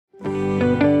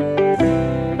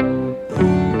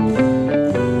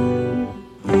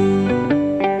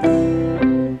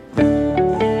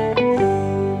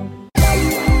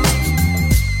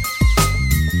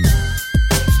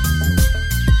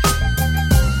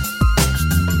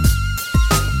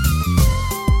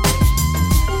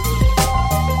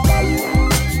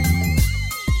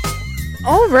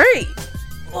right.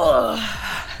 Ugh.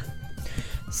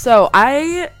 So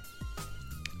I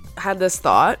had this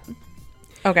thought.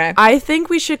 Okay. I think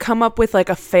we should come up with like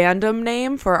a fandom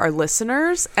name for our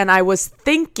listeners. And I was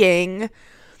thinking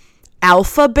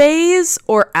Alpha Bays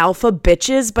or Alpha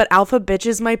Bitches, but Alpha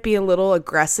Bitches might be a little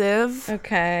aggressive.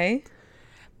 Okay.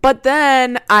 But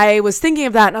then I was thinking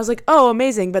of that and I was like, oh,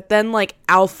 amazing. But then like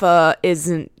alpha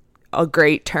isn't a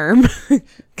great term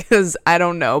because I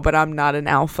don't know, but I'm not an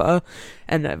alpha.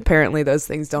 And apparently those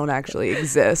things don't actually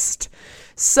exist.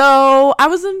 So I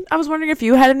was wondering if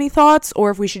you had any thoughts or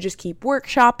if we should just keep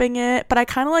workshopping it. But I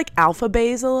kind of like Alpha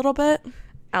Bays a little bit.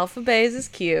 Alpha Bays is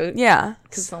cute. Yeah.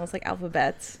 Because it's almost like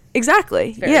alphabets. Exactly.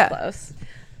 It's very yeah. close.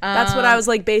 That's what I was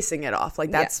like basing it off.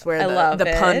 Like that's where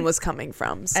the pun was coming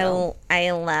from. So.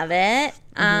 I love it.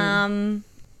 Mm-hmm.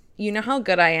 You know how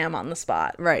good I am on the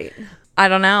spot. Right. I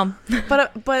don't know.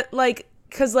 but like,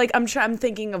 cause like I'm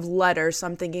thinking of letters, so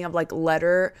I'm thinking of like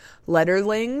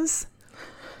letterlings,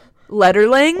 like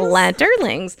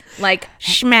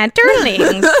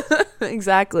schmetterlings.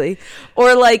 Exactly.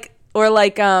 Or like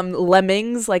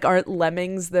lemmings. Like, aren't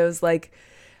lemmings those like?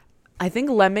 I think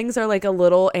lemmings are like a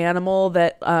little animal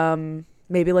that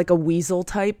maybe like a weasel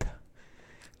type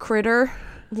critter.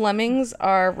 Lemmings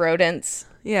are rodents.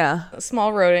 Yeah. A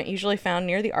small rodent usually found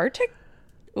near the Arctic.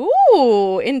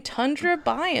 Ooh, in tundra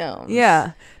biomes.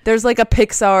 Yeah. There's like a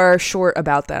Pixar short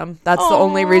about them. That's the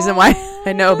only reason why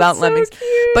I know about lemmings. So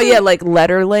cute. But yeah, like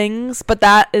letterlings. But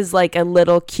that is like a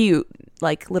little cute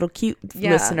listener.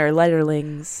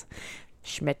 Letterlings.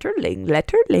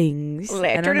 Letterlings.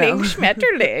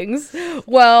 Schmetterlings.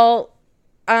 Well,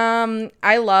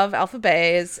 I love Alpha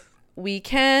Bays. We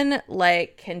can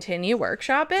like continue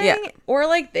workshopping or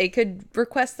like they could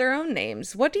request their own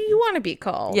names. What do you want to be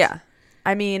called? Yeah.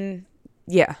 I mean,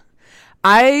 yeah.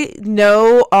 I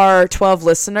know our 12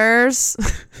 listeners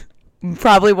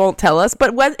probably won't tell us,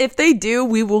 but if they do,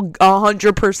 we will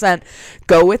 100%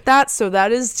 go with that. So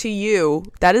that is to you.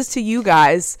 That is to you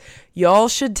guys. Y'all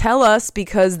should tell us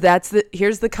because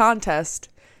here's the contest.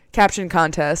 Caption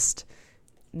contest.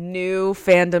 New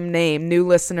fandom name, new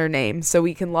listener name. So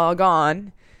we can log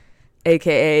on,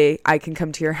 aka I can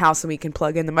come to your house and we can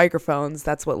plug in the microphones.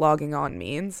 That's what logging on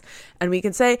means. And we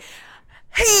can say,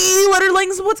 hey,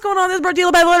 letterlings, what's going on? This is brought to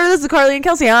you by the letter. This is Carly and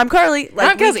Kelsey. I'm Carly.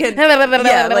 Like, I'm Kelsey. we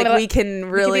can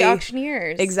really... We could be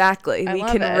auctioneers. Exactly. We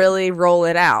can really roll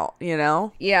it out, you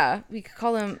know? Yeah. We could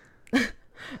call them...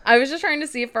 I was just trying to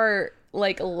see if our,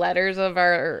 like, letters of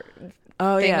our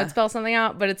thing would spell something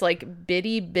out, but it's like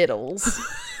Bitty Biddles.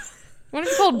 What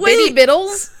is it called? Bitty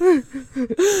Biddles?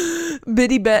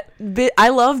 I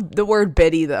love the word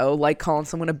biddy, though. Like calling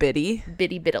someone a biddy.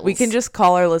 Bitty Biddles. We can just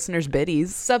call our listeners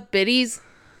biddies. Sup, biddies?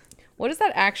 What does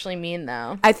that actually mean,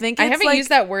 though? I haven't used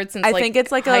that word since think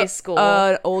it's like high school.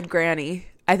 Old granny.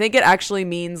 I think it actually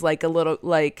means like a little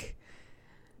like...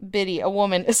 Biddy, a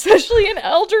woman, especially an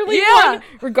elderly one,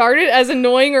 regarded as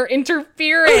annoying or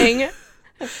interfering.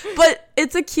 But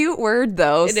it's a cute word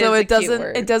though, so it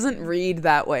doesn't read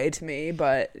that way to me,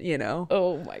 but you know.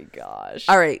 Oh my gosh.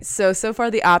 All right, so far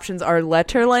the options are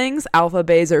letterlings, Alpha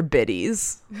Bays, or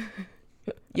biddies.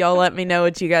 Y'all let me know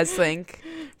what you guys think.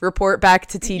 Report back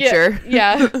to teacher.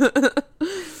 Yeah.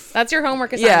 That's your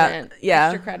homework assignment. Yeah.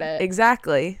 Extra credit.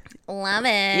 Exactly. Love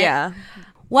it. Yeah.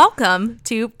 Welcome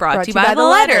to Brought to you by the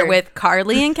letter with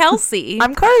Carly and Kelsey.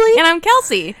 I'm Carly. And I'm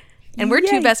Kelsey. And we're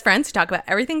two best friends who talk about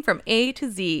everything from A to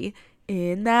Z.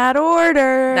 In that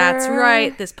order. That's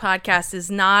right. This podcast is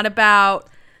not about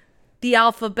the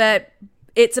alphabet.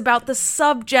 It's about the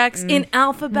subjects in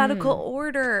alphabetical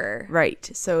order. Right.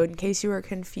 So in case you were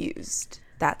confused,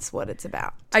 that's what it's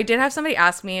about. I did have somebody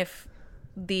ask me if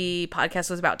the podcast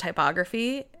was about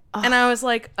typography. And I was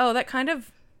like, oh, that kind of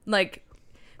like...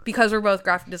 Because we're both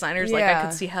graphic designers, like I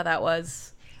could see how that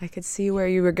was. I could see where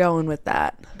you were going with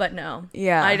that. But no.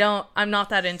 Yeah. I'm not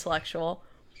that intellectual.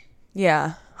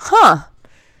 Yeah. Huh.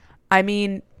 I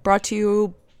mean, brought to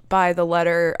you by the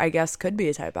letter, I guess, could be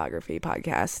a typography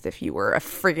podcast if you were a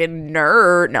friggin'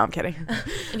 nerd. No, I'm kidding.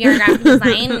 If you're a graphic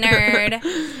design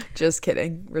nerd. Just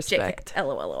kidding. Respect.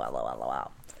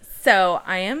 LOL. So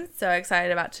I am so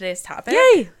excited about today's topic.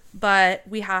 Yay! But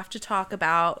we have to talk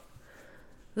about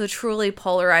the truly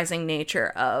polarizing nature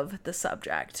of the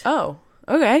subject. Oh,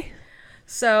 okay.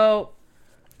 So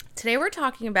today we're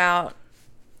talking about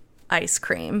ice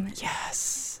cream.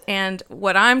 Yes. And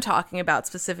what I'm talking about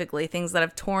specifically, things that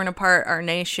have torn apart our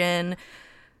nation,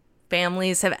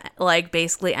 families have like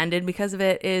basically ended because of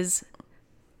it, is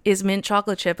mint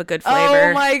chocolate chip a good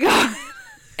flavor? Oh my God.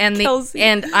 And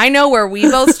and I know where we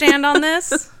both stand on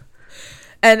this.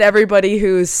 And everybody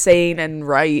who's sane and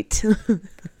right.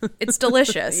 It's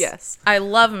delicious. Yes. I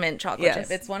love mint chocolate Yes.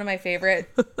 chip. It's one of my favorite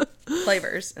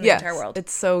flavors in the entire world.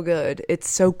 It's so good. It's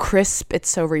so crisp. It's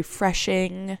so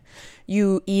refreshing.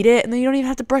 You eat it and then you don't even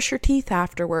have to brush your teeth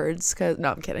afterwards.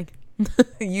 No, I'm kidding.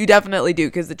 You definitely do,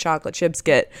 because the chocolate chips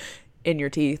get in your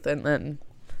teeth and then,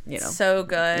 you know. So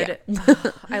good. Yeah.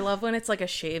 I love when it's like a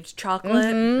shaved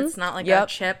chocolate. It's not like a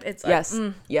chip. It's like,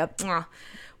 Yep.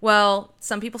 Well,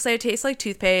 some people say it tastes like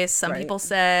toothpaste. Some people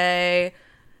say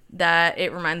that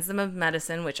it reminds them of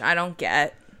medicine, which I don't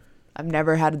get. I've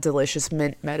never had a delicious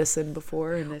mint medicine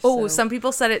before. And some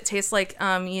people said it tastes like,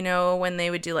 when they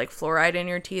would do like fluoride in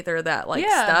your teeth or that like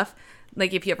stuff.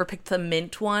 Like if you ever picked the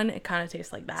mint one, it kind of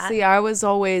tastes like that. See, I was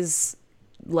always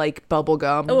like bubble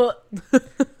gum.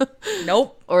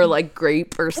 Nope. Or like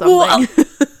grape or something.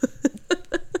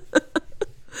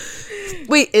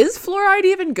 Wait, is fluoride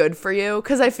even good for you?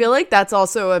 Because I feel like that's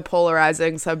also a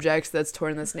polarizing subject that's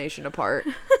torn this nation apart.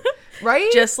 Right?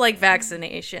 Just like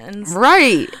vaccinations.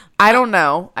 Right. I don't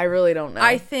know. I really don't know.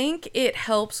 I think it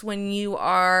helps when you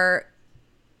are,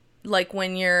 like,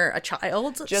 when you're a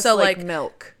child. Just so, like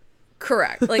milk.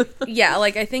 Correct. Like, yeah,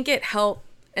 like, I think it helped,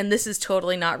 and this is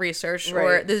totally not researched,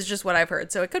 or this is just what I've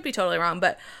heard, so it could be totally wrong,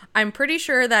 but I'm pretty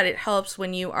sure that it helps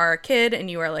when you are a kid and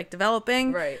you are, like,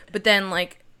 developing. Right. But then,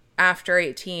 like, after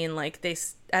 18, like,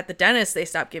 at the dentist, they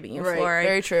stop giving you fluoride.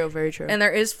 Very true, very true. And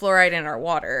there is fluoride in our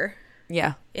water.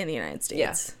 Yeah. In the United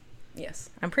States. Yeah. Yes.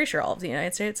 I'm pretty sure all of the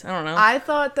United States. I don't know. I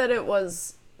thought that it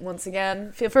was, once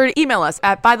again, feel free to email us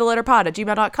at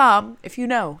bytheletterpod@gmail.com if you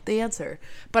know the answer.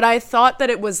 But I thought that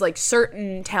it was like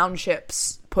certain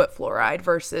townships put fluoride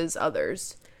versus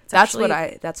others. That's what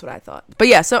I thought. But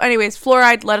yeah, so anyways,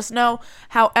 fluoride, let us know.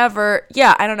 However,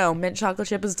 yeah, I don't know. Mint chocolate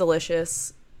chip is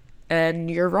delicious.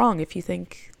 And you're wrong if you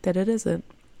think that it isn't.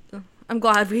 I'm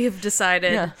glad we have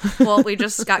decided. Yeah. Well, we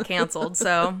just got canceled,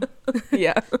 so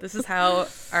yeah, this is how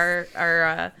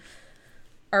our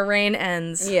reign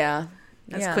ends. Yeah,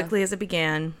 as quickly as it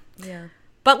began. Yeah.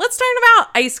 But let's talk about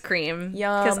ice cream.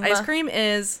 Yum. Because ice cream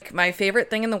is my favorite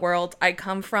thing in the world. I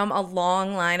come from a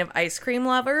long line of ice cream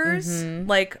lovers. Mm-hmm.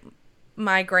 Like,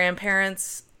 my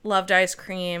grandparents loved ice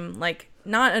cream. Like,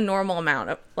 not a normal amount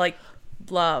of, like,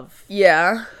 love.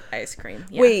 Yeah. Ice cream.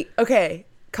 Yeah. Wait, okay.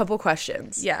 Couple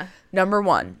questions. Yeah. Number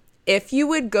one, if you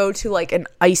would go to like an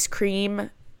ice cream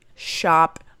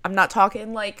shop, I'm not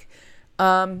talking like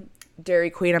Dairy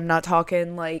Queen, I'm not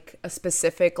talking like a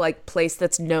specific like place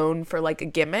that's known for like a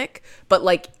gimmick, but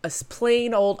like a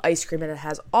plain old ice cream, and it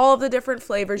has all of the different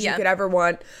flavors you could ever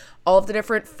want, all of the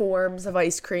different forms of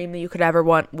ice cream that you could ever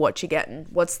want. What you getting?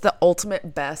 What's the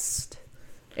ultimate best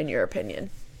in your opinion?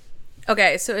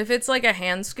 Okay, so if it's like a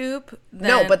hand scoop, then...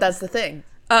 No, but that's the thing.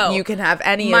 Oh. You can have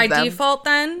any of them. My default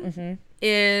then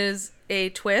is a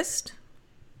twist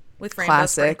with rainbow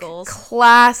sprinkles.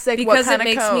 Classic. Because what kind it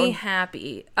makes of cone? me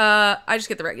happy. I just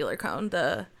get the regular cone.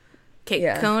 The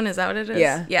cake cone, is that what it is?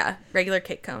 Yeah. Yeah, regular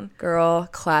cake cone. Girl,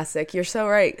 classic. You're so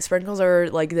right. Sprinkles are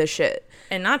like the shit.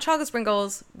 And not chocolate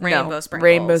sprinkles, rainbow sprinkles.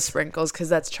 Rainbow sprinkles, because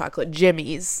that's chocolate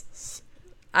jimmies.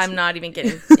 I'm not even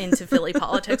getting into Philly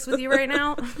politics with you right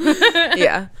now.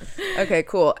 Yeah. Okay,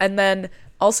 cool. And then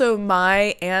also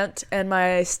my aunt and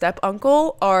my step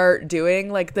uncle are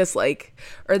doing like this like,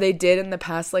 or they did in the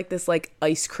past like this like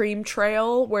ice cream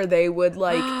trail where they would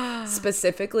like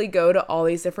specifically go to all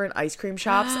these different ice cream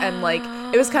shops, and like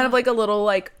it was kind of like a little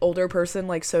like older person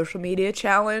like social media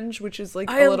challenge, which is like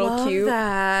a little cute.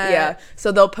 That. Yeah.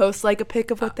 So they'll post like a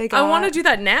pic of what they got. I want to do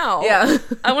that now. Yeah.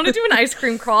 I want to do an ice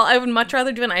cream crawl. I would much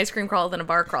rather do an ice cream crawl than a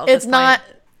bar crawl. It's not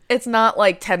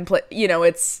like 10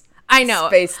 it's I know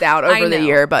spaced out over the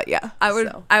year, but yeah,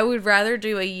 I would rather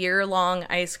do a year-long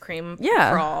ice cream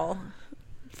crawl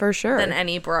for sure than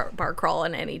any bar crawl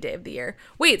on any day of the year.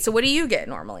 Wait, so what do you get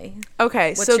normally?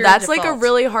 Okay, so that's default? Like a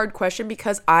really hard question,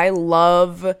 because I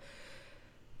love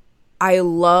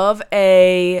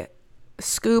a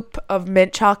scoop of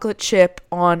mint chocolate chip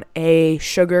on a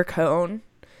sugar cone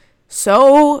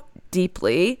so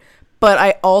deeply. But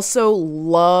I also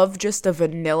love just a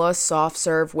vanilla soft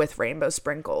serve with rainbow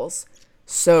sprinkles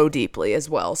so deeply as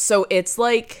well. So it's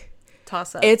like,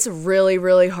 toss up. It's really,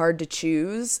 really hard to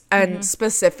choose. And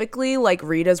specifically like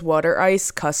Rita's water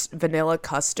ice vanilla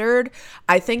custard.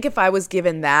 I think if I was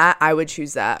given that, I would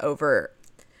choose that over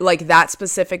like that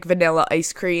specific vanilla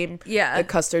ice cream. Yeah. The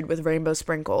custard with rainbow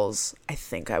sprinkles. I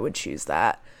think I would choose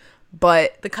that.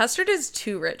 But the custard is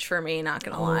too rich for me, not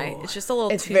gonna lie. It's just a little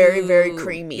it's very, very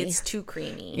creamy. It's too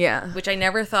creamy. Yeah. Which I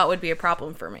never thought would be a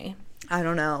problem for me. I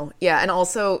don't know. Yeah, and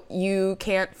also I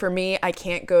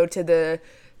can't go to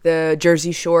the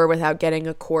Jersey Shore without getting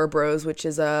a Core Bros, which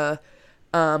is a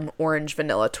orange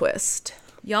vanilla twist.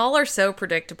 Y'all are so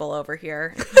predictable over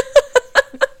here.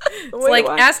 It's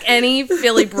ask any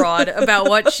Philly broad about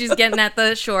what she's getting at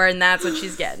the shore, and that's what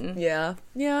she's getting. Yeah.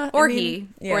 Or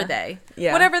or they.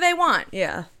 Yeah. Whatever they want.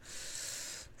 Yeah.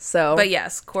 So. But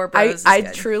yes, core bros I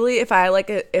good. Truly,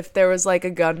 if there was like a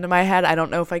gun to my head, I don't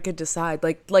know if I could decide.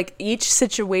 Like each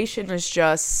situation is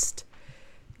just,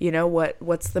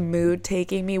 what's the mood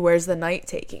taking me? Where's the night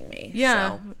taking me?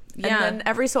 Yeah. So, and then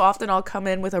every so often I'll come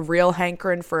in with a real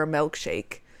hankering for a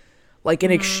milkshake. Like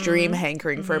an extreme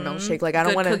hankering for a milkshake. Like I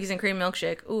don't want to cookies and cream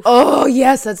milkshake. Oof. Oh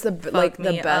yes, that's the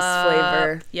the best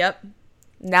flavor. Yep.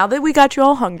 Now that we got you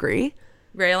all hungry,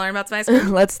 ready to learn about some ice cream?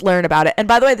 Let's learn about it. And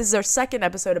by the way, this is our second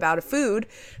episode about a food.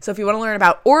 So if you want to learn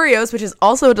about Oreos, which is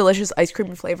also a delicious ice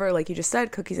cream flavor, like you just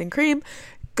said, cookies and cream,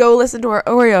 go listen to our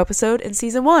Oreo episode in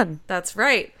season 1. That's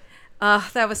right.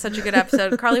 That was such a good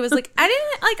episode. Carly was like, I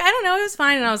don't know, it was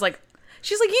fine. And I was like,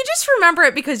 she's like, you just remember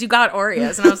it because you got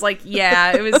Oreos. And I was like,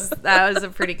 yeah, that was a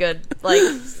pretty good,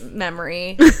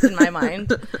 memory in my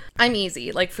mind. I'm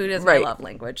easy. Like, food is my love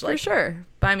language. Like, for sure.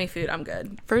 Buy me food, I'm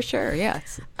good. For sure,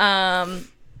 yes.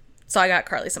 So I got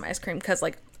Carly some ice cream because,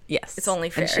 yes, it's only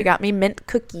fair. And she got me mint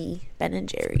cookie, Ben &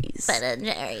 Jerry's. Ben &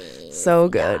 Jerry's. So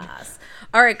good. Yes.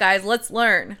 All right, guys, let's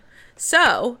learn.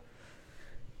 So,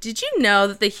 did you know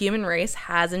that the human race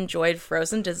has enjoyed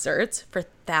frozen desserts for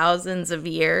thousands of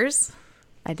years?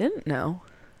 I didn't know.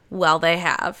 Well, they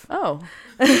have. Oh.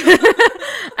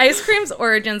 Ice cream's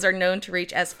origins are known to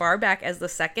reach as far back as the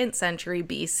 2nd century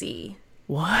BC.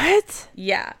 What?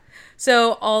 Yeah.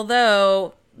 So,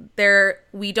 although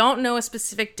we don't know a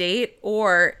specific date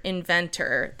or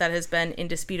inventor that has been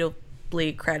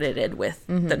indisputably credited with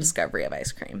the discovery of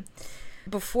ice cream.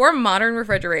 Before modern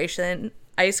refrigeration,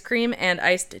 ice cream and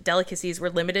iced delicacies were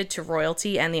limited to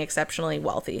royalty and the exceptionally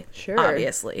wealthy. Sure.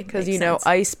 Obviously. Because,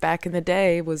 ice back in the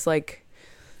day was like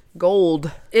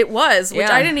gold. It was, which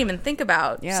I didn't even think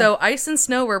about. Yeah. So ice and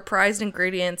snow were prized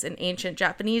ingredients in ancient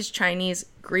Japanese, Chinese,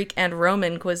 Greek, and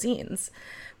Roman cuisines.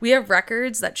 We have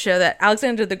records that show that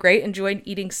Alexander the Great enjoyed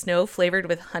eating snow flavored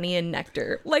with honey and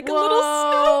nectar. Like a little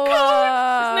snow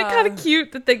cone. Isn't it kind of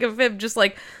cute to think of him just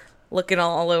looking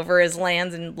all over his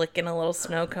lands and licking a little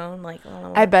snow cone?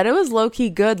 I bet it was low-key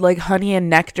good, like honey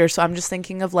and nectar. So I'm just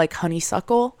thinking of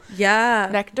honeysuckle. Yeah.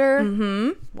 Nectar.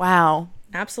 Mm-hmm. Wow.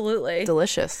 Absolutely.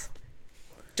 Delicious.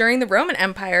 During the Roman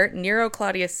Empire, Nero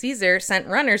Claudius Caesar sent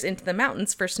runners into the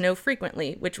mountains for snow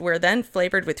frequently, which were then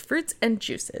flavored with fruits and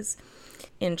juices.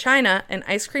 In China, an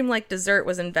ice cream-like dessert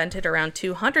was invented around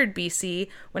 200 BC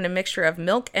when a mixture of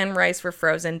milk and rice were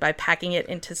frozen by packing it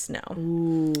into snow.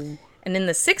 Ooh. And in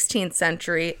the 16th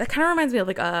century, that kind of reminds me of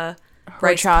a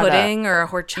rice pudding or a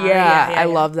horchata. Yeah, I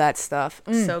love that stuff.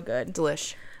 So good.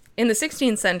 Delish. In the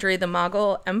 16th century, the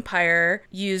Mughal Empire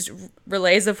used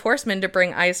relays of horsemen to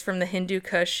bring ice from the Hindu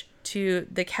Kush to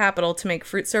the capital to make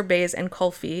fruit sorbets and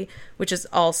kulfi, which is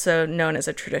also known as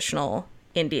a traditional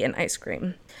Indian ice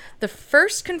cream. The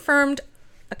first confirmed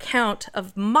account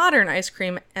of modern ice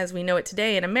cream as we know it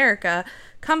today in America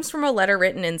comes from a letter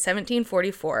written in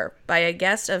 1744 by a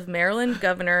guest of Maryland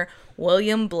Governor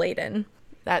William Bladen.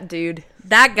 That dude.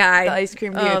 That guy. The ice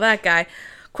cream dude. Oh, that guy.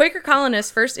 Quaker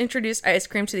colonists first introduced ice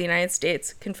cream to the United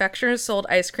States. Confectioners sold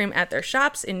ice cream at their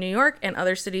shops in New York and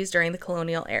other cities during the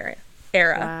colonial era.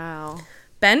 Wow.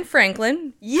 Ben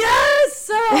Franklin.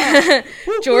 Yes!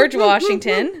 George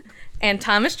Washington. And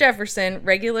Thomas Jefferson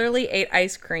regularly ate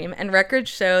ice cream, and records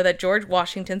show that George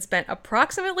Washington spent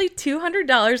approximately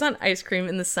 $200 on ice cream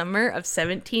in the summer of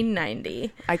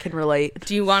 1790. I can relate.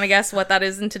 Do you want to guess what that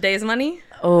is in today's money?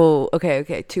 Oh,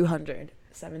 okay. 200.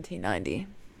 1790.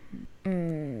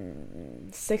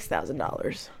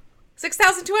 $6,000.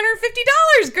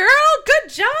 $6,250, girl. Good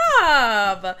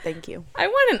job. Thank you. I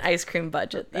want an ice cream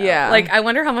budget, though. Yeah. I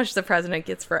wonder how much the president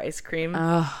gets for ice cream.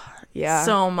 Yeah.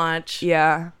 So much.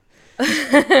 Yeah.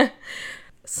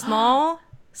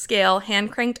 Small-scale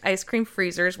hand-cranked ice cream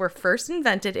freezers were first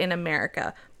invented in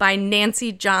America by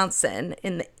Nancy Johnson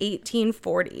in the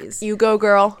 1840s. You go,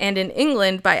 girl. And in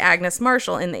England by Agnes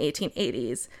Marshall in the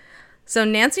 1880s. So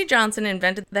Nancy Johnson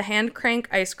invented the hand-crank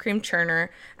ice cream churner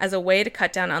as a way to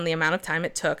cut down on the amount of time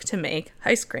it took to make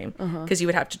ice cream, because you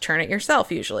would have to churn it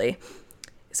yourself usually.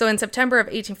 So in September of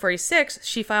 1846,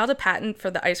 she filed a patent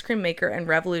for the ice cream maker and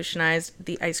revolutionized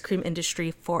the ice cream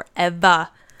industry forever.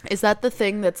 Is that the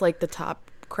thing that's like the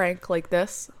top crank like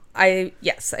this?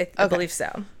 Yes, I believe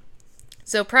so.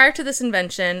 So prior to this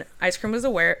invention, ice cream was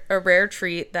a rare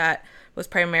treat that was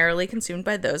primarily consumed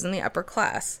by those in the upper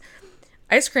class.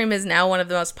 Ice cream is now one of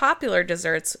the most popular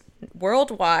desserts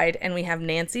worldwide, and we have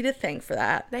Nancy to thank for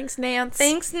that. Thanks, Nance.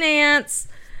 Thanks, Nance.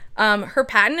 Her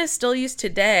patent is still used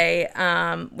today,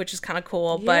 which is kind of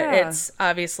cool, but it's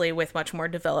obviously with much more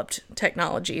developed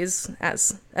technologies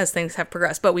as things have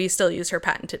progressed. But we still use her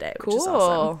patent today, which is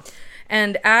awesome.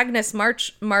 And Agnes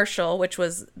Marshall, which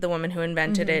was the woman who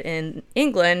invented it in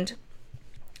England,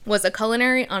 was a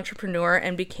culinary entrepreneur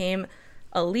and became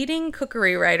a leading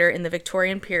cookery writer in the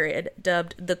Victorian period,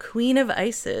 dubbed the Queen of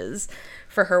Ices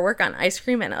for her work on ice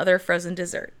cream and other frozen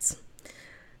desserts.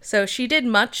 So she did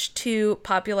much to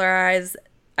popularize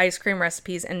ice cream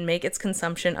recipes and make its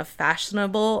consumption a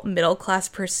fashionable middle-class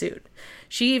pursuit.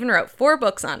 She even wrote 4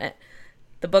 books on it.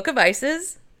 The Book of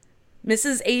Ices,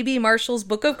 Mrs. A.B. Marshall's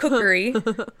Book of Cookery,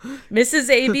 Mrs.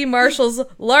 A.B. Marshall's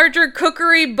Larger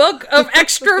Cookery Book of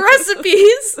Extra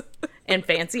Recipes, and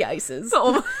Fancy Ices.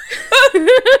 Oh.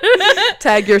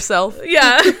 Tag yourself.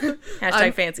 Yeah.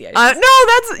 Hashtag Fancy Ices.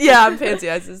 I'm Fancy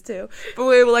Ices too. But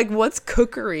wait, like, what's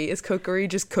cookery? Is cookery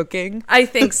just cooking? I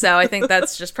think so. I think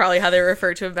that's just probably how they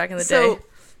referred to it back in the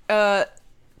day.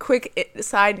 Quick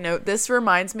side note, this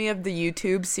reminds me of the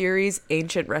YouTube series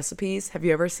Ancient Recipes. Have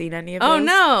you ever seen any of those? Oh,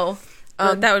 no.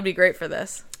 That would be great for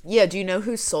this. Yeah, do you know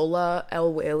who Sola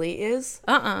El Whaley is?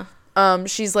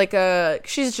 She's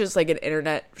just like an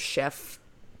internet chef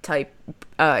type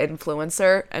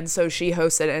influencer, and so she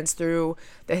hosts it, and it's through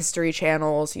the History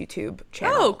Channel's YouTube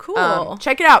channel. Oh, cool.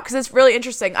 Check it out because it's really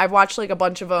interesting. I've watched like a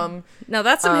bunch of them. Now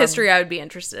that's some history I would be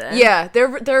interested in. Yeah,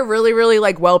 they're really, really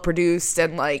like well produced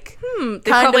and like they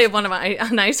probably have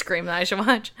an ice cream that I should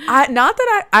watch.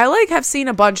 I like have seen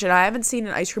a bunch, and I haven't seen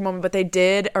an ice cream one, but they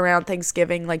did around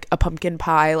Thanksgiving like a pumpkin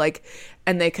pie, like,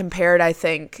 and they compared, I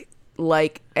think,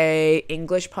 like a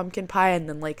English pumpkin pie and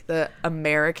then like the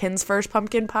Americans' first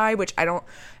pumpkin pie, which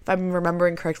if I'm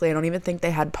remembering correctly, I don't even think they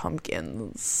had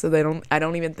pumpkins. So I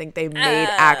don't even think they made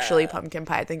actually pumpkin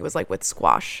pie. I think it was like with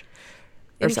squash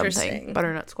or something.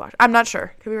 Butternut squash. I'm not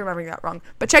sure. Could be remembering that wrong.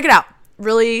 But check it out.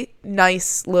 Really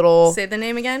nice little. Say the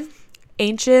name again.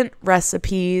 Ancient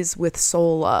Recipes with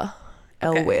Sola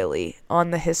El Whaley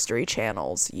on the History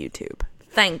Channel's YouTube.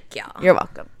 Thank you. You're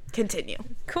welcome. Continue.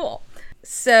 Cool.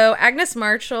 So Agnes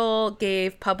Marshall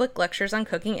gave public lectures on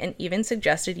cooking and even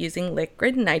suggested using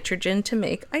liquid nitrogen to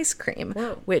make ice cream,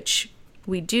 which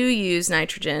we do use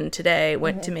nitrogen today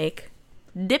to make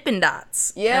Dippin'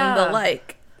 Dots and the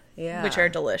like, which are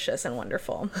delicious and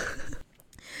wonderful.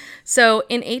 So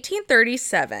in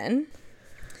 1837,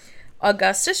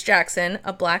 Augustus Jackson,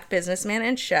 a black businessman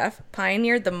and chef,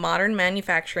 pioneered the modern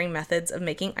manufacturing methods of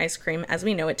making ice cream as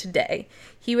we know it today.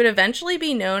 He would eventually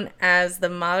be known as the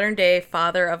modern-day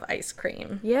father of ice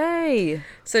cream. Yay!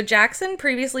 So Jackson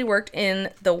previously worked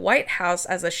in the White House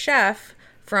as a chef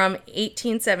from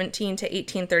 1817 to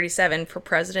 1837 for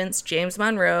Presidents James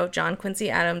Monroe, John Quincy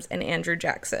Adams, and Andrew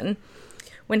Jackson.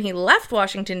 When he left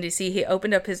Washington, D.C., he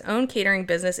opened up his own catering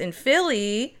business in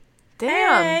Philly,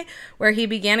 where he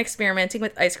began experimenting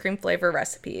with ice cream flavor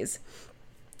recipes.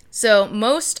 So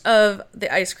most of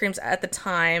the ice creams at the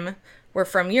time were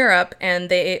from Europe, and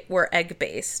they were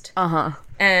egg-based.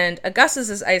 And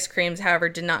Augustus's ice creams, however,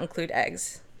 did not include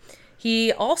eggs.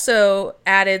 He also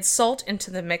added salt into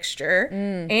the mixture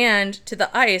and to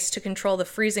the ice to control the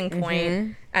freezing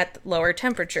point at lower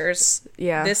temperatures.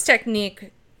 Yeah. This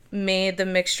technique made the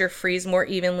mixture freeze more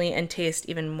evenly and taste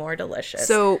even more delicious.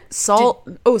 So salt.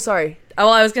 Sorry. Oh,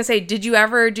 I was gonna say, did you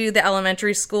ever do the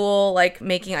elementary school like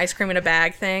making ice cream in a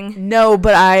bag thing? No,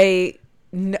 but I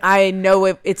know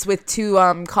it's with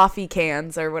 2 coffee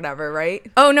cans or whatever, right?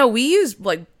 Oh no, we use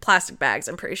like plastic bags.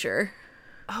 I'm pretty sure.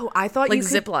 Oh, I thought like you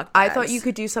could, Ziploc bags. I thought you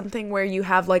could do something where you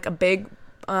have like a big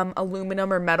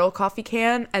aluminum or metal coffee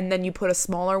can, and then you put a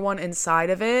smaller one inside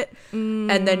of it,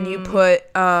 and then you put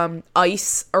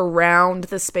ice around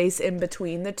the space in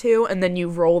between the two, and then you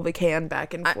roll the can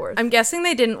back and forth. I'm guessing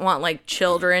they didn't want like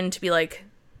children to be like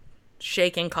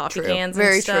shaking coffee cans and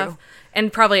Very stuff. true.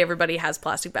 And probably everybody has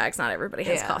plastic bags. Not everybody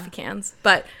has coffee cans.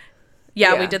 But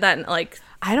yeah, we did that in like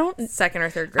second or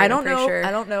third grade. I don't know. Sure.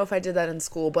 I don't know if I did that in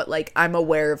school, but like I'm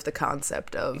aware of the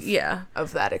concept of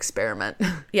that experiment.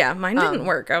 Yeah, mine didn't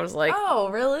work. I was like, oh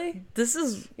really? This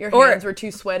is your hands were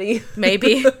too sweaty.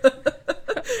 Maybe.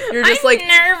 You're just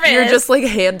nervous. You're just like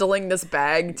handling this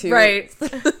bag too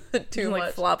too much,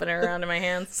 like flopping it around in my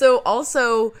hands. So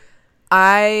also,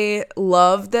 I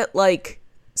love that like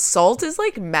salt is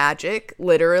like magic,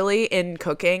 literally, in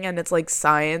cooking, and it's like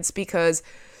science because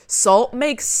salt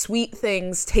makes sweet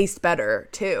things taste better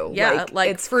too. Yeah, like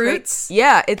it's fruits.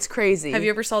 It's crazy. Have you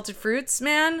ever salted fruits,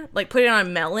 man? Like put it on a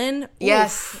melon?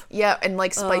 Yes. Oof. Yeah, and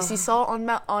like spicy salt on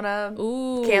a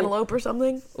cantaloupe or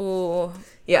something. Ooh.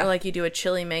 Yeah. Or like you do a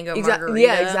chili mango margarita.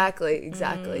 Yeah, exactly.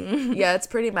 Yeah, it's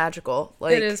pretty magical.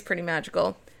 Like it is pretty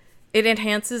magical. It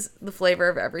enhances the flavor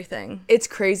of everything. It's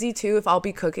crazy, too, if I'll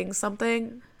be cooking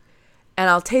something and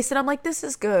I'll taste it. I'm like, this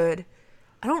is good.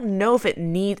 I don't know if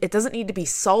it doesn't need to be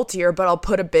saltier, but I'll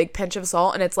put a big pinch of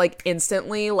salt and it's like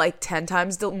instantly like 10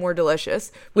 times more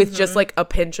delicious with just like a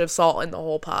pinch of salt in the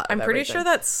whole pot. I'm pretty sure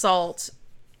that salt,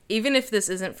 even if this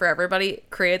isn't for everybody,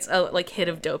 creates a like hit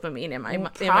of dopamine in my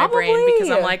brain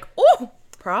because I'm like, oh,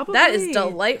 probably that is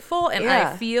delightful, and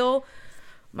I feel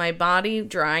my body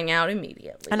drying out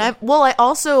immediately. And I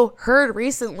also heard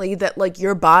recently that like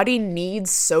your body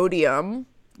needs sodium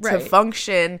to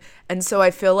function, and so I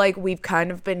feel like we've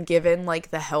kind of been given like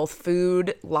the health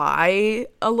food lie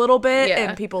a little bit,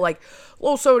 and people like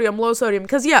low sodium,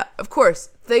 because of course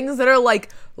things that are like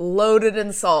loaded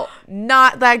in salt,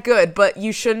 not that good, but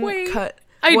you shouldn't cut.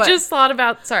 Just thought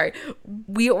about,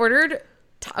 we ordered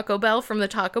Taco Bell from the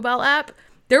Taco Bell app.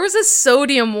 There was a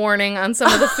sodium warning on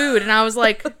some of the food, and I was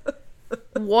like,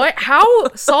 what? How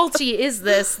salty is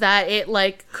this that it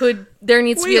like there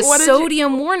needs to be a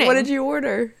sodium warning? What did you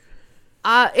order?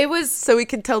 It was so we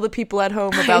can tell the people at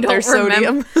home about their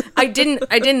sodium. I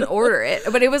didn't order it,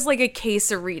 but it was like a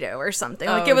quesarito or something.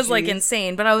 Like it was like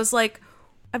insane, but I was like,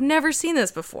 I've never seen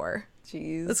this before.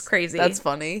 Jeez. That's crazy. That's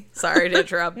funny. Sorry to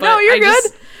interrupt. But no, you're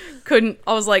good. Couldn't.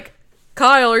 I was like,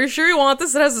 Kyle, are you sure you want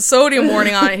this? It has a sodium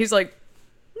warning on it. He's like,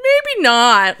 maybe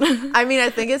not. I mean, I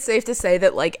think it's safe to say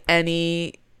that like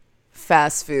any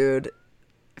fast food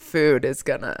is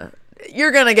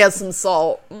you're gonna get some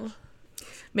salt.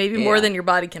 Maybe more than your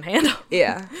body can handle.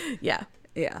 Yeah. Yeah.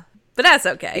 Yeah. But that's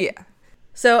okay. Yeah.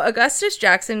 So Augustus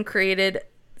Jackson created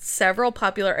several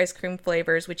popular ice cream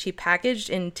flavors, which he packaged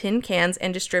in tin cans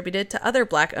and distributed to other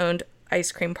Black-owned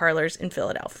ice cream parlors in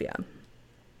Philadelphia.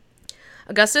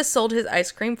 Augustus sold his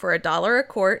ice cream for $1 a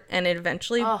quart, and it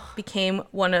eventually became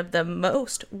one of the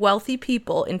most wealthy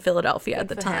people in Philadelphia at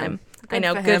the time. I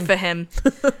know, good for him.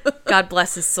 God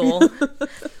bless his soul.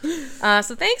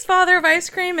 So thanks, Father of Ice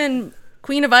Cream and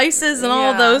Queen of Ices and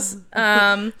all of those.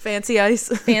 Fancy ice.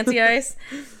 Fancy ice.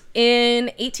 In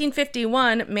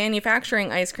 1851, manufacturing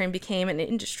ice cream became an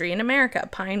industry in America,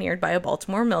 pioneered by a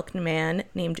Baltimore milkman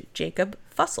named Jacob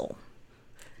Fussell.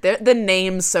 The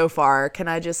names so far, can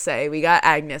I just say, we got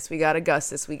Agnes, we got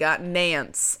Augustus, we got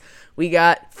Nance, we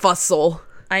got Fussell.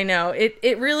 I know.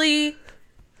 It really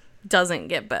doesn't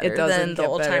get better than the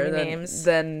old-timey names.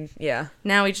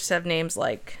 Now we just have names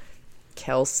like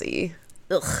Kelsey.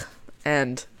 Ugh.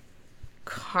 And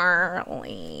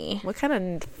Carly. What kind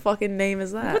of fucking name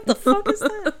is that? What the fuck is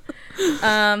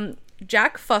that?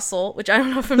 Jack Fussell, which I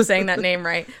don't know if I'm saying that name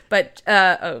right, but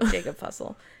Jacob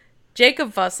Fussell.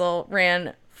 Jacob Fussell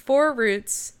ran 4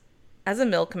 routes as a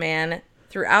milkman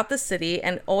throughout the city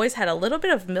and always had a little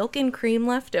bit of milk and cream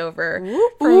left over,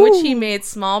 from which he made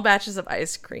small batches of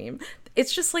ice cream.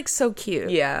 It's just like so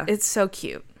cute. Yeah. It's so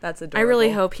cute. That's adorable. I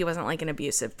really hope he wasn't like an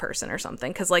abusive person or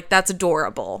something, because like that's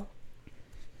adorable.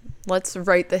 Let's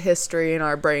write the history in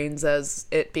our brains as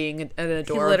it being an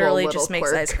adorable. He literally little just quirk.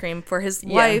 Makes ice cream for his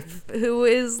wife, who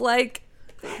is like,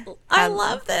 I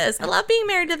love this. I love being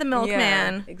married to the milkman.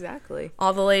 Yeah, exactly.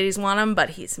 All the ladies want him,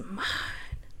 but he's mine.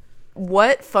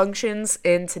 What functions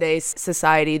in today's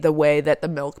society the way that the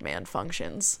milkman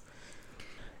functions?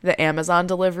 The Amazon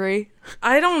delivery?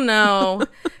 I don't know.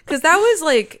 Because that was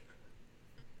like,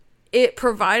 it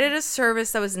provided a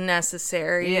service that was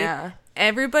necessary. Yeah.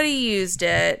 Everybody used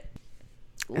it.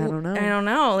 I don't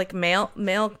know. Like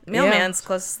mailman's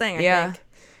closest thing, I think.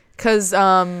 Because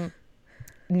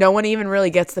no one even really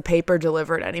gets the paper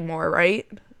delivered anymore, right?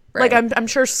 Like I'm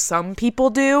sure some people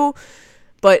do,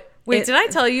 but wait, did I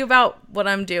tell you about what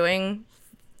I'm doing?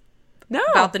 No.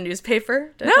 About the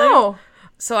newspaper? No.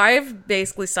 So I've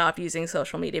basically stopped using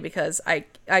social media because I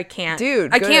can't.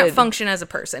 Dude, I can't function as a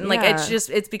person. Like Yeah.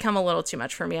 it's become a little too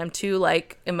much for me. I'm too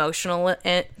like emotional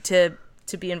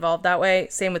to be involved that way.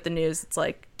 Same with the news. It's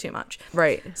like too much.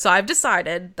 Right. So I've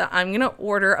decided that I'm going to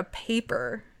order a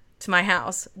paper to my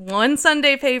house, one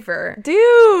Sunday paper.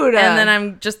 Dude. And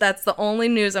then that's the only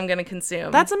news I'm going to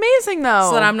consume. That's amazing though.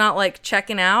 So that I'm not like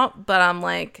checking out, but I'm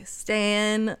like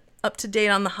staying up to date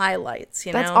on the highlights,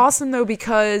 you know? That's awesome though,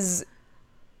 because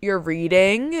you're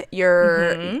reading,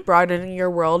 you're broadening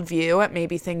your worldview at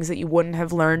maybe things that you wouldn't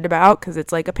have learned about, because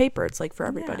it's like a paper. It's like for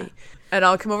everybody. Yeah. And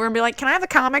I'll come over and be like, can I have the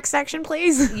comic section,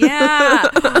 please? Yeah.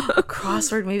 A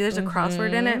crossword. Maybe there's a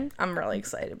crossword in it. I'm really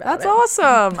excited about That's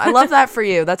awesome. I love that for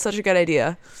you. That's such a good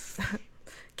idea.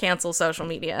 Cancel social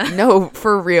media. No,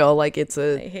 for real. Like I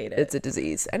hate it. It's a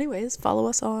disease. Anyways, follow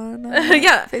us on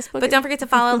Facebook. But don't forget to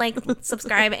follow, like,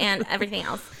 subscribe, and everything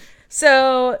else.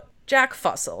 So Jacob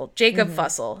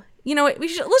Fussell, You know what?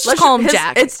 Let's just call him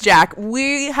Jack. It's Jack.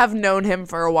 We have known him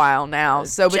for a while now.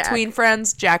 So Jack. Between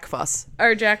friends, Jack Fuss.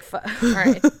 Or Jack Fuss. All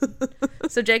right.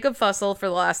 So Jacob Fussell for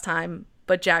the last time,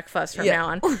 but Jack Fuss from now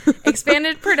on.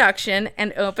 Expanded production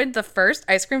and opened the first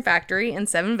ice cream factory in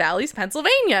Seven Valleys,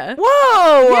 Pennsylvania.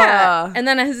 Whoa! Yeah. And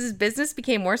then as his business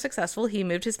became more successful, he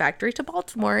moved his factory to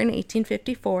Baltimore in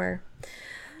 1854.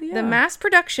 Yeah. The mass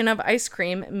production of ice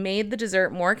cream made the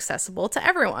dessert more accessible to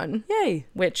everyone. Yay.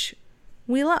 Which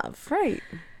we love. Right.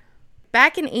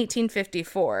 Back in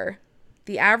 1854,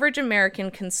 the average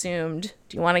American consumed,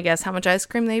 do you want to guess how much ice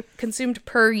cream they consumed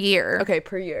per year? Okay,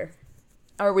 per year.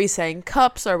 Are we saying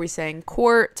cups? Are we saying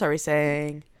quarts? Are we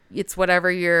saying... It's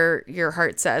whatever your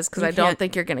heart says, because I don't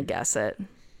think you're going to guess it.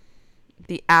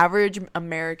 The average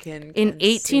American in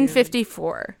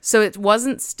 1854. So it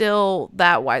wasn't still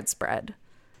that widespread.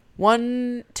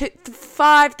 1 to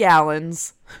 5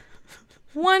 gallons.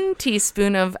 1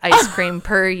 teaspoon of ice cream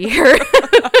per year.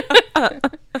 And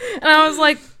I was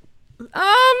like,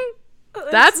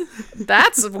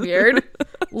 that's weird.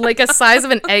 Like a size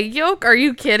of an egg yolk? Are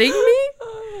you kidding me?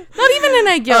 Not even an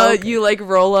egg yolk. You like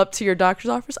roll up to your doctor's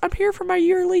office. I'm here for my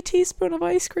yearly teaspoon of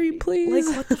ice cream, please.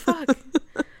 Like, what the fuck?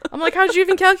 I'm like, how'd you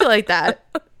even calculate that?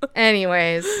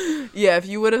 Anyways. Yeah, if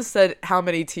you would have said how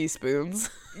many teaspoons.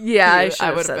 Yeah,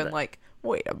 I would have been like,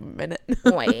 wait a minute.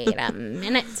 Wait a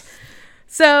minute.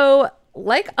 So,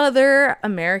 like other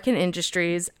American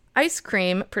industries, ice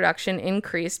cream production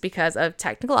increased because of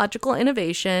technological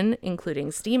innovation,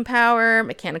 including steam power,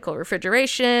 mechanical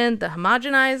refrigeration, the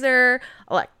homogenizer,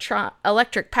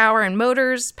 electric power and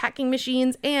motors, packing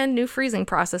machines, and new freezing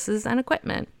processes and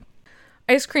equipment.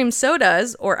 Ice cream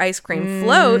sodas, or ice cream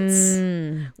floats,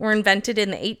 were invented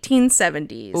in the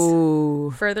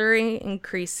 1870s, further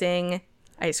increasing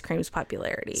ice cream's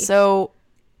popularity. So,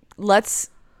 let's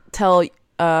tell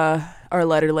our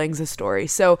letterlings a story.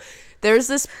 So, there's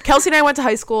this... Kelsey and I went to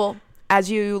high school. As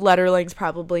you letterlings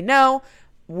probably know,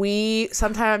 we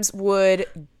sometimes would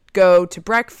go to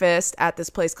breakfast at this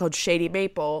place called Shady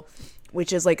Maple,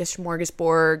 which is like a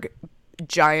smorgasbord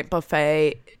giant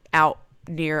buffet out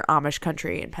near Amish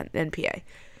country in PA.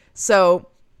 So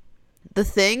the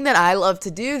thing that I love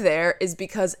to do there is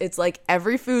because it's like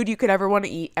every food you could ever want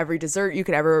to eat, every dessert you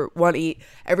could ever want to eat,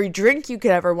 every drink you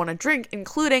could ever want to drink,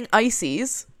 including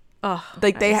ices. Oh,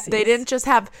 like they didn't just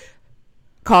have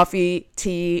coffee,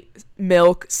 tea,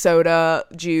 milk, soda,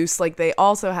 juice. Like they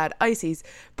also had ices.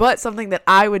 But something that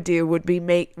I would do would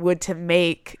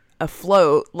make a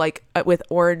float like with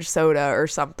orange soda or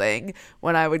something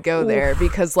when I would go there,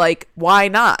 because like, why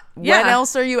not? Yeah. When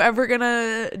else are you ever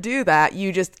gonna do that?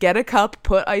 You just get a cup,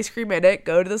 put ice cream in it,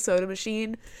 go to the soda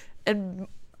machine, and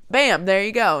bam, there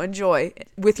you go. Enjoy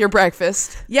with your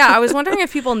breakfast. Yeah, I was wondering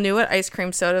if people knew what ice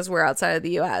cream sodas were outside of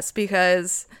the US,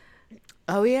 because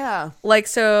oh yeah, like,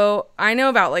 so I know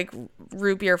about like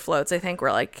root beer floats, I think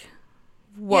were like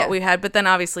what we had, but then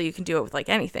obviously you can do it with like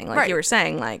anything, like you were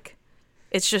saying, like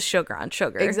it's just sugar on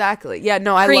sugar. Exactly. Yeah,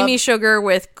 no, I creamy sugar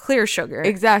with clear sugar.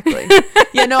 Exactly.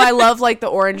 Yeah, no, I love like the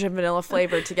orange and vanilla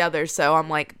flavor together, so I'm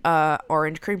like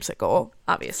orange creamsicle,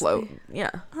 obviously. Float.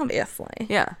 Yeah. Obviously.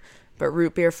 Yeah. But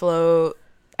root beer float,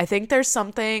 I think there's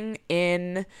something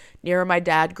near where my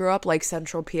dad grew up, like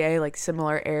Central PA, like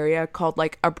similar area, called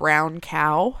like a brown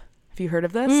cow. Have you heard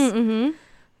of this? Mm-hmm.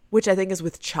 Which I think is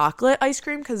with chocolate ice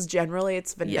cream, because generally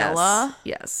it's vanilla.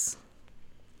 Yes.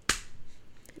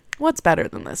 What's better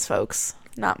than this, folks?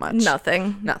 Not much.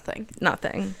 Nothing.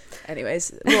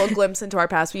 Anyways, a little glimpse into our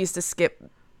past. We used to skip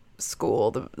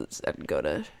school and go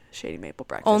to Shady Maple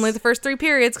breakfast. Only the first 3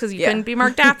 periods, because you couldn't be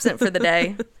marked absent for the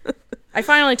day. I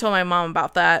finally told my mom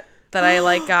about that I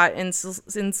like got in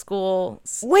school.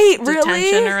 Wait, detention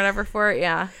really? or whatever for it.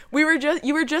 Yeah.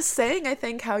 You were just saying, I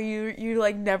think, how you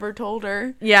like never told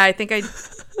her. Yeah, I think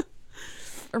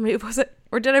or maybe was it?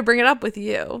 Or did I bring it up with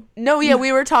you? No, yeah,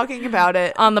 we were talking about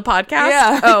it. On the podcast?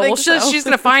 Yeah. Oh, well, she's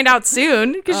going to find out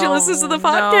soon because she listens to the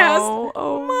podcast. No.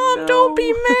 Oh, Mom, don't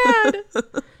be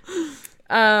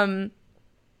mad.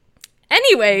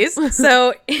 Anyways,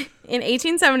 so in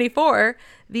 1874,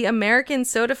 the American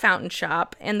soda fountain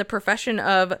shop and the profession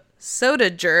of soda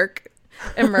jerk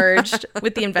emerged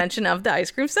with the invention of the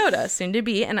ice cream soda, soon to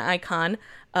be an icon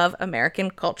of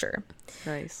American culture.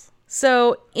 Nice.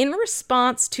 So in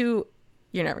response to...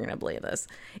 You're never going to believe this.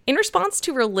 In response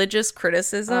to religious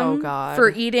criticism for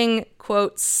eating,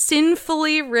 quote,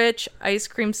 sinfully rich ice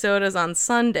cream sodas on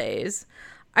Sundays,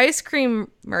 ice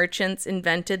cream merchants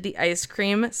invented the ice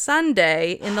cream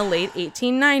sundae in the late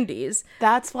 1890s.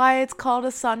 That's why it's called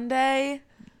a sundae?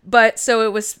 But so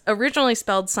it was originally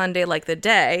spelled Sunday like the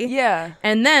day. Yeah.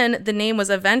 And then the name was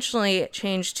eventually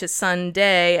changed to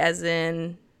Sundae, as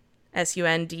in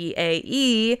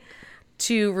Sundae,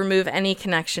 to remove any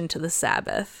connection to the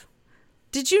Sabbath.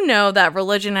 Did you know that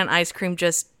religion and ice cream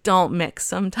just don't mix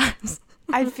sometimes?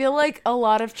 I feel like a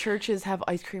lot of churches have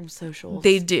ice cream socials.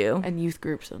 They do. And youth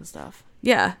groups and stuff.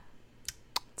 Yeah.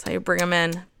 That's how you bring them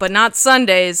in. But not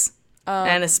Sundays.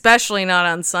 And especially not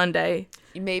on Sunday.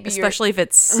 Maybe especially if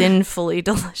it's sinfully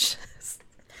delicious.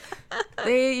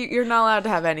 You're not allowed to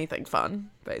have anything fun,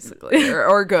 basically.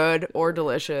 or good, or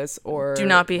delicious, or... Do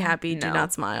not be happy, do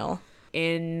not smile.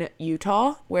 In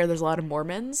Utah, where there's a lot of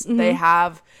Mormons, they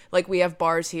have... Like, we have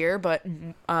bars here, but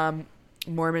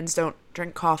Mormons don't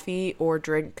drink coffee or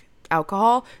drink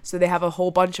alcohol, so they have a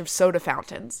whole bunch of soda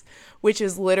fountains, which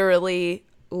is literally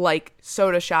like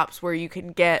soda shops where you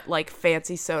can get like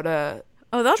fancy soda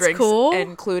drinks, cool,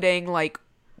 including like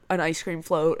an ice cream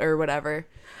float or whatever.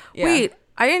 Yeah. Wait,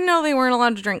 I didn't know they weren't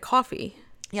allowed to drink coffee.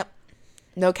 Yep.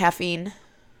 No caffeine.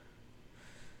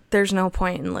 There's no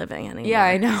point in living anymore. Yeah,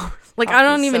 I know. Like, I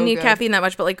don't even need caffeine that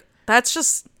much, but like, that's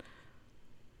just,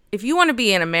 if you want to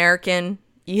be an American...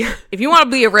 Yeah. If you want to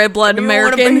be a red-blooded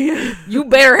American, you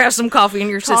better have some coffee in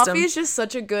your system. Coffee is just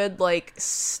such a good, like,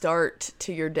 start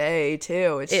to your day,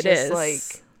 too. It just,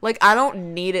 is. Like, I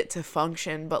don't need it to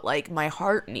function, but, like, my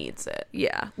heart needs it.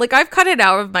 Yeah. Like, I've cut it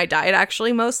out of my diet,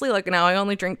 actually, mostly. Like, now I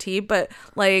only drink tea, but,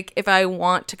 like, if I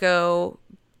want to go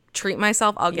treat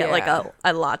myself, I'll get, like,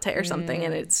 a latte or something,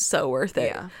 and it's so worth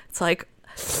it. Yeah. It's like,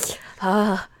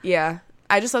 Yeah.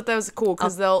 I just thought that was cool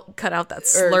because they'll cut out that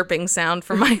slurping sound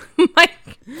from my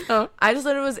I just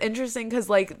thought it was interesting because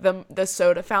like the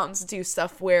soda fountains do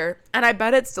stuff where, and I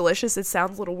bet it's delicious. It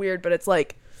sounds a little weird, but it's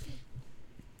like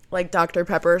Dr.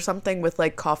 Pepper or something with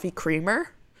like coffee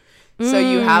creamer. So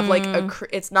you have like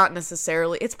it's not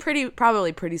necessarily, it's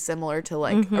probably pretty similar to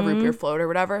like a root beer float or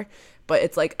whatever, but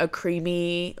it's like a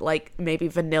creamy, like maybe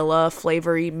vanilla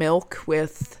flavory milk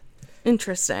with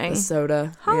interesting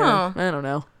soda. Huh. Yeah, I don't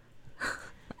know.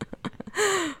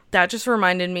 That just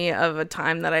reminded me of a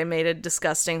time that I made a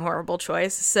disgusting, horrible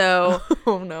choice. So,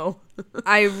 oh no,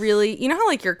 I really, you know how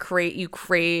like you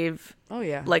crave, oh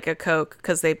yeah, like a Coke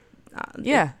because they,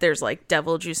 there's like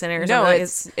devil juice in it or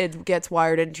something. It gets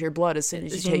wired into your blood as soon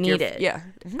as you take it. Yeah.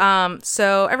 Mm-hmm.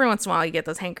 So every once in a while you get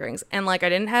those hankerings, and like I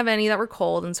didn't have any that were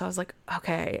cold, and so I was like,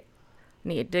 okay,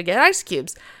 need to get ice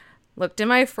cubes. Looked in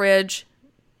my fridge.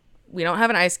 We don't have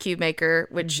an ice cube maker,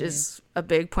 which is a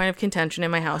big point of contention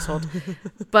in my household.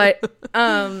 But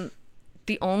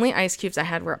the only ice cubes I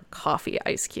had were coffee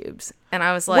ice cubes. And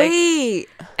I was like, wait.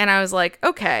 And I was like,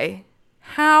 okay,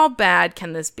 how bad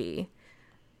can this be?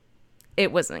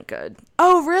 It wasn't good.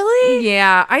 Oh, really?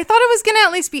 Yeah. I thought it was going to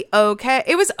at least be okay.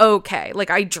 It was okay. Like,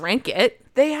 I drank it.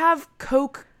 They have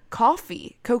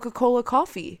Coca-Cola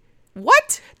coffee.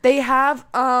 What? They have,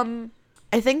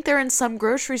 I think they're in some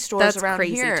grocery stores around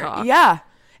crazy here. Talk. Yeah.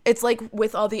 It's like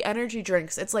with all the energy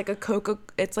drinks. It's like a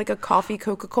coffee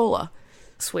Coca-Cola.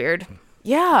 It's weird.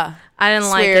 Yeah. I didn't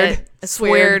like it. It's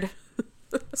weird.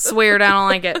 Sweared. I don't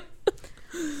like it.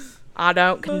 I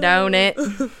don't condone it.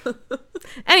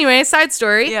 Anyway, side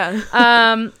story.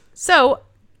 Yeah. So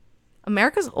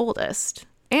America's oldest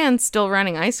and still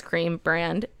running ice cream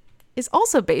brand is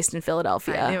also based in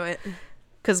Philadelphia. I knew it.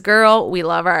 'Cause girl, we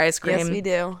love our ice cream. Yes, we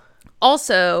do.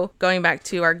 Also, going back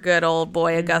to our good old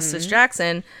boy, Augustus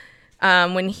Jackson,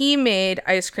 when he made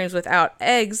ice creams without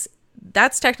eggs,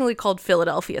 that's technically called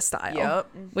Philadelphia style. Yep.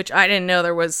 Which I didn't know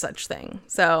there was such thing.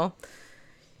 So,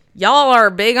 y'all are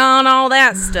big on all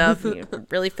that stuff.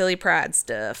 Really Philly pride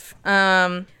stuff.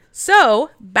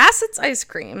 So, Bassett's Ice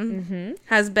Cream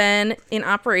has been in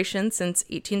operation since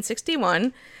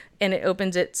 1861, and it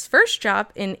opened its first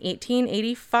shop in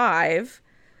 1885.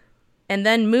 And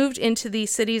then moved into the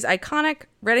city's iconic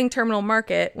Reading Terminal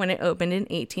Market when it opened in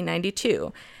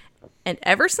 1892. And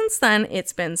ever since then,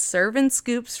 it's been serving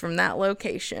scoops from that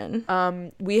location.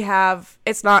 We have,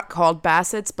 it's not called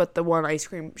Bassett's, but the one ice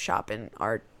cream shop in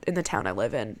the town I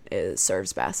live in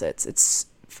serves Bassett's. It's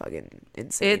fucking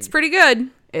insane. It's pretty good.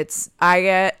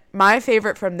 My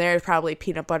favorite from there is probably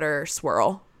peanut butter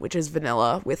swirl, which is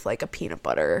vanilla with like a peanut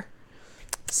butter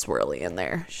swirly in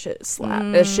there.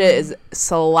 This shit is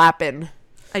slapping.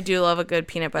 I do love a good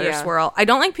peanut butter swirl. I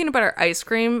don't like peanut butter ice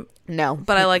cream. No.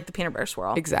 But I like the peanut butter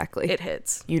swirl. Exactly. It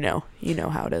hits. You know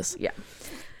how it is. Yeah.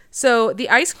 So the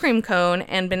ice cream cone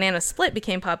and banana split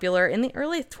became popular in the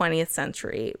early 20th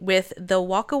century, with the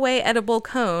walk-away edible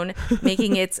cone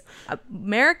making its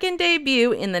American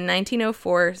debut in the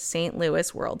 1904 St.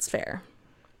 Louis World's Fair.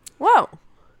 Whoa.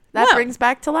 That brings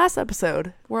back to last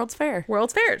episode. World's Fair.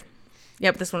 World's Fair.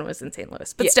 Yep, this one was in St.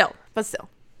 Louis. But still.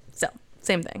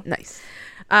 Same thing. Nice.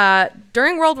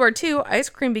 During World War II, ice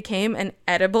cream became an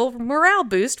edible morale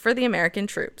boost for the American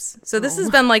troops. So this has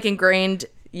been like ingrained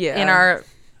in our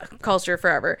culture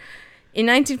forever. In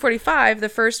 1945, the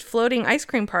first floating ice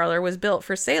cream parlor was built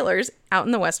for sailors out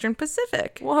in the Western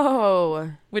Pacific.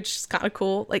 Whoa. Which is kind of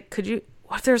cool. Like,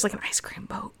 what if there was like an ice cream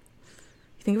boat?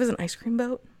 You think it was an ice cream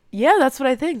boat? Yeah, that's what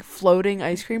I think. Floating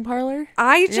ice cream parlor.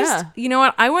 You know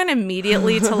what? I went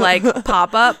immediately to like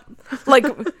pop up. Like,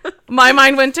 my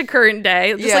mind went to current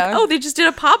day. Just like, oh, they just did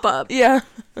a pop up. Yeah.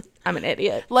 I'm an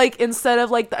idiot. Like, instead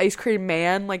of like the ice cream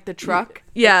man, like the truck,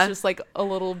 it's just like a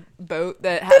little boat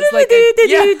that has like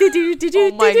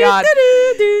oh my god.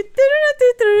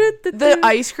 The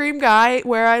ice cream guy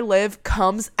where I live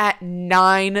comes at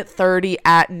 9:30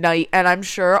 at night, and I'm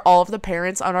sure all of the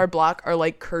parents on our block are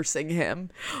like cursing him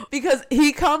because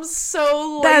he comes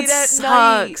so late at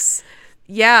night.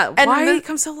 Yeah, and why did he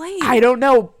come so late? I don't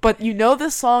know, but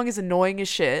this song is annoying as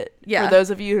shit. Yeah. For those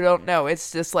of you who don't know,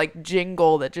 it's just like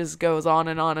jingle that just goes on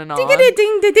and on and on.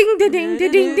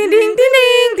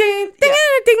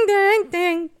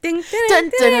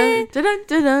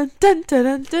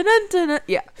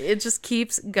 Yeah. It just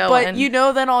keeps going.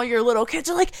 But then all your little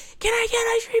kids are like, can I get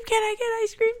ice cream? Can I get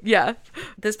ice cream? Yeah.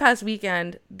 This past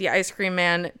weekend, the ice cream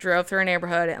man drove through a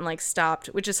neighborhood and like stopped,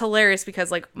 which is hilarious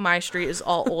because like my street is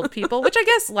all old people, which I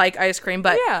guess like ice cream,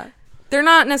 but they're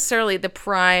not necessarily the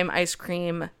prime ice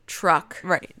cream truck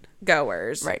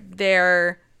goers. Right.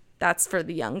 That's for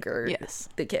the younger,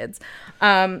 the kids.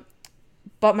 But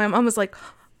my mom was like,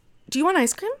 do you want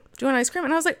ice cream? Do you want ice cream?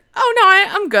 And I was like, oh no,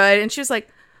 I'm good. And she was like,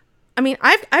 I mean,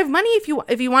 I have money if you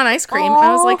want ice cream. Aww. And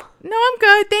I was like, no, I'm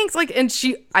good, thanks. Like, and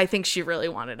I think she really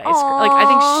wanted ice cream. Like, I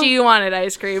think she wanted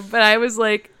ice cream, but I was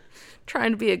like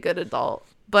trying to be a good adult.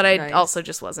 But I also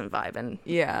just wasn't vibing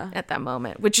at that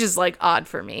moment, which is like odd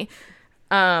for me.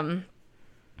 But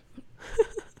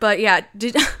yeah,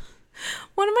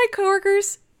 one of my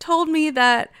coworkers told me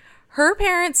that her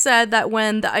parents said that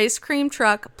when the ice cream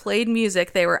truck played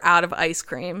music, they were out of ice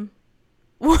cream.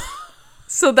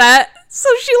 So her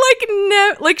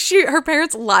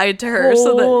parents lied to her.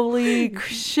 Holy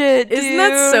shit, dude. Isn't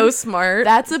that so smart?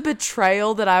 That's a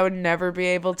betrayal that I would never be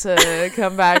able to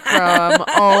come back from.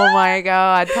 Oh my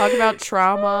god. Talk about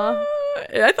trauma.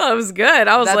 I thought it was good.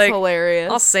 That's like,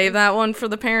 hilarious. I'll save that one for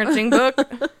the parenting book.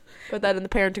 Put that in the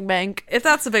parenting bank. If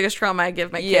that's the biggest trauma I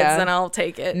give my kids, then I'll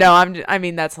take it. No, I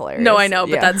mean, that's hilarious. No, I know,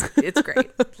 but it's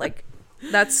great. Like,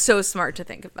 that's so smart to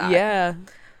think of that. Yeah.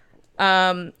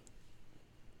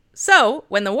 So,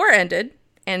 when the war ended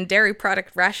and dairy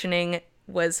product rationing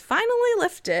was finally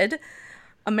lifted,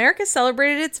 America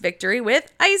celebrated its victory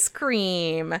with ice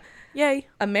cream. Yay.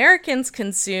 Americans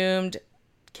consumed,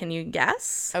 can you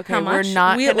guess? Okay, how much? We're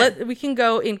not we can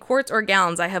go in quarts or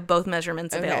gallons. I have both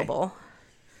measurements available.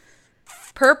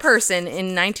 Per person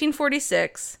in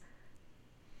 1946,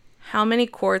 how many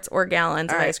quarts or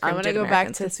gallons of ice cream did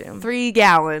Americans consume? I'm going to go back to 3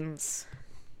 gallons.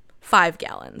 5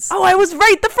 gallons. Oh, I was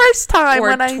right the first time.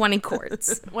 Or 20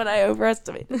 quarts. When I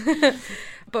overestimated.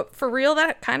 But for real,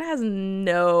 that kind of has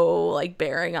no like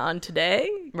bearing on today.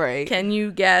 Right. Can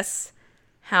you guess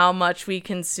how much we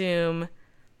consume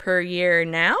per year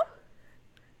now?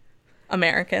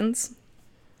 Americans.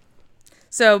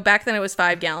 So back then it was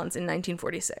 5 gallons in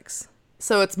 1946.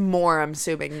 So it's more, I'm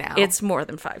assuming, now. It's more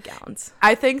than 5 gallons.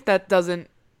 I think that doesn't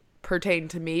pertain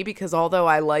to me because although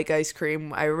I like ice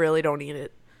cream, I really don't eat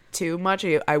it too much.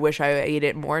 I wish I ate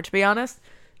it more, to be honest.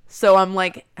 So I'm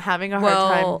like having a hard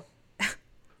time.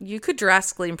 You could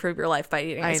drastically improve your life by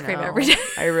eating ice cream every day.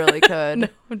 I really could. No,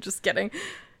 I'm just kidding.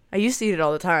 I used to eat it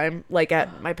all the time. Like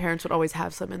my parents would always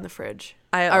have some in the fridge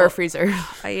or freezer.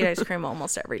 I eat ice cream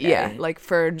almost every day. Yeah, like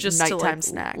for just nighttime to, like,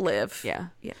 snack. Live. Yeah.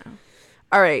 Yeah.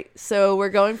 All right, so we're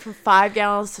going from 5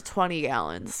 gallons to 20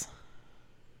 gallons.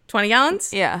 20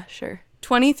 gallons? Yeah, sure.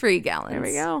 23 gallons. There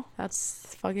we go.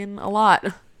 That's fucking a lot.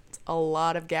 It's a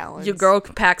lot of gallons. Your girl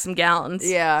can pack some gallons.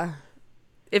 Yeah.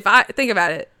 If I think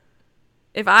about it,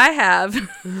 if I have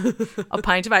a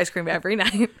pint of ice cream every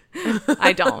night,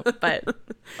 I don't, but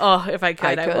if I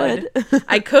could, I would.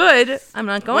 I could. I'm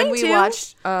not going to. When we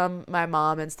watched my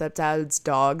mom and stepdad's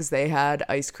dogs, they had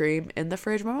ice cream in the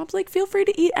fridge. My mom's like, feel free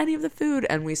to eat any of the food.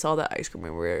 And we saw the ice cream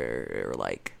and we were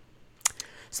like,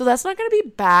 so that's not going to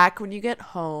be back when you get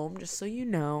home, just so you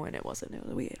know. And it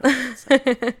wasn't. We ate all of it, so.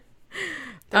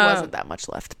 There wasn't that much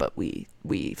left, but we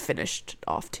finished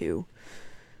off 2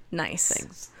 nice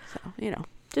things. So,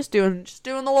 just doing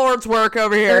the Lord's work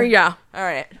over here. There you go. All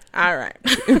right.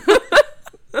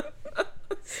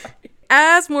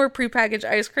 as more prepackaged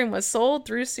ice cream was sold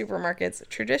through supermarkets,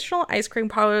 traditional ice cream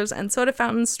parlors and soda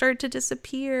fountains started to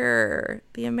disappear.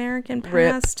 The American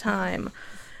pastime.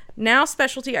 Now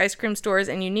specialty ice cream stores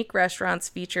and unique restaurants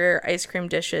feature ice cream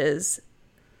dishes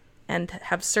and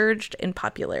have surged in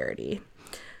popularity.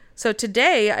 So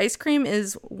today, ice cream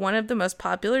is one of the most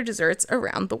popular desserts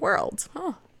around the world.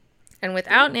 Huh. And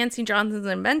without Nancy Johnson's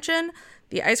invention,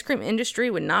 the ice cream industry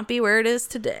would not be where it is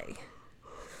today.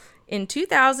 In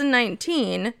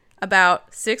 2019,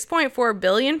 about 6.4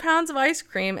 billion pounds of ice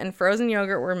cream and frozen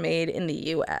yogurt were made in the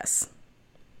U.S.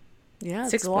 Yeah,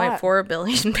 6.4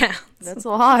 billion pounds. That's a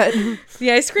lot.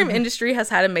 The ice cream industry has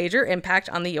had a major impact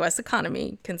on the U.S.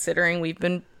 economy, considering we've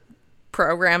been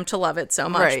programmed to love it so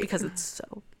much because it's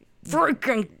so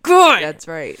freaking good. That's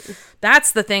right.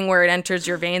 That's the thing where it enters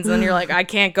your veins and then you're like, I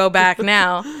can't go back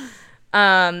now.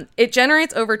 It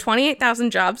generates over 28,000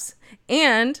 jobs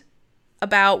and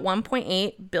about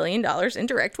 $1.8 billion in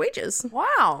direct wages.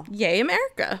 Wow. Yay,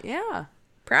 America. Yeah.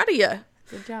 Proud of you.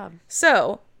 Good job.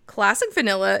 So, classic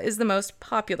vanilla is the most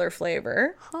popular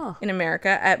flavor in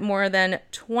America at more than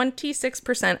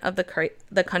 26% of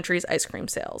the country's ice cream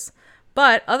sales.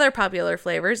 But other popular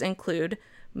flavors include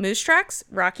Moose Tracks,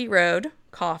 Rocky Road,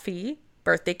 coffee,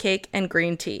 birthday cake, and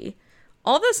green tea.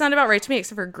 All of those sound about right to me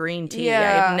except for green tea.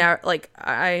 Yeah.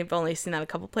 I've only seen that a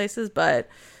couple places, but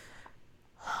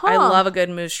I love a good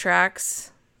Moose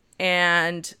Tracks,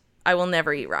 and I will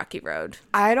never eat Rocky Road.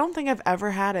 I don't think I've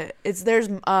ever had it. There's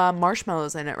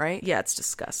marshmallows in it, right? Yeah, it's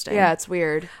disgusting. Yeah, it's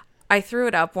weird. I threw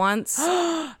it up once.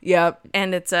 Yep.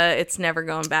 And it's never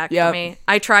going back for me.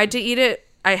 I tried to eat it.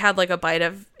 I had like a bite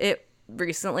of it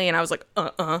recently, and I was like,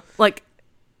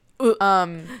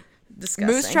 disgusting.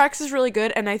 Moose Tracks is really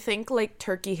good, and I think like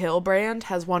Turkey Hill brand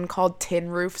has one called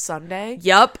Tin Roof Sundae.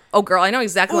 Yep. Oh, girl, I know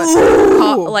exactly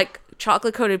what. Like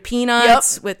chocolate coated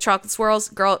peanuts with chocolate swirls.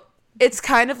 Girl, it's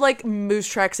kind of like Moose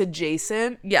Tracks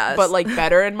adjacent. Yes. But like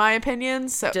better in my opinion.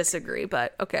 So disagree,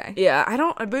 but okay. Yeah,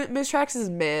 Moose Tracks is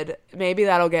mid. Maybe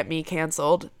that'll get me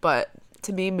canceled, but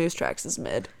to me, Moose Tracks is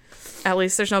mid. At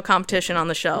least there's no competition on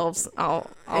the shelves. I'll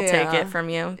take it from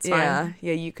you. It's fine.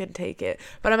 Yeah, you can take it.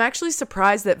 But I'm actually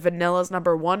surprised that vanilla's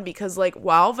number one because, like,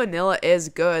 while vanilla is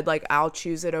good, like, I'll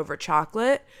choose it over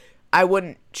chocolate. I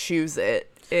wouldn't choose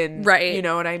it right. You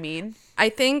know what I mean? I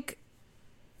think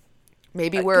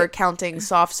maybe we're counting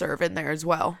soft serve in there as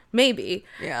well. Maybe.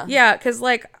 Yeah. Yeah, because,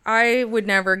 like, I would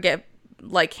never get,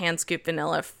 like, hand scoop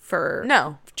vanilla for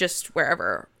just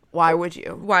wherever. Why would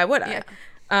you? Why would I?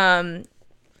 Yeah.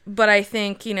 But I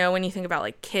think, you know, when you think about,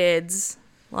 like, kids,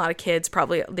 a lot of kids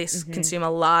probably, they consume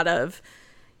a lot of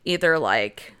either,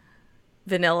 like,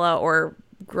 vanilla or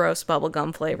gross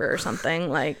bubblegum flavor or something.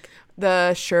 Like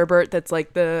the sherbet that's,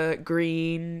 like, the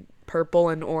green, purple,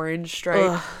 and orange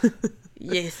stripe.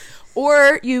 Yes.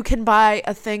 Or you can buy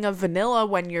a thing of vanilla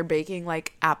when you're baking,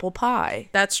 like, apple pie.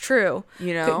 That's true.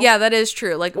 You know? Yeah, that is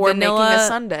true. Like, or vanilla, making a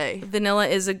sundae. Vanilla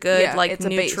is a good, like, it's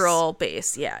neutral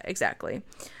base. Yeah, exactly.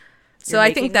 So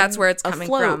I think that's where it's coming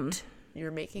from.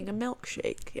 You're making a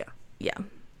milkshake. Yeah. Yeah.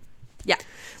 Yeah.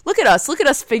 Look at us. Look at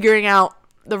us figuring out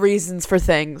the reasons for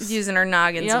things. Using our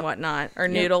noggins and whatnot. Our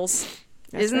noodles.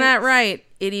 Isn't that right?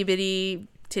 Itty bitty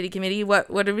titty committee. What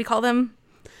did we call them?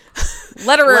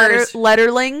 Letterers.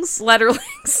 Letterlings.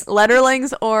 Letterlings.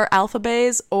 Letterlings or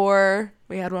alphabets, or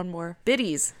we had one more.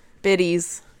 Biddies.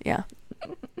 Biddies. Yeah.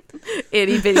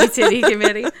 Itty bitty titty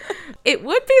committee. It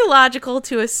would be logical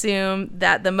to assume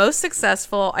that the most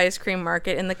successful ice cream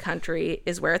market in the country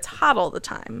is where it's hot all the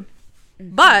time.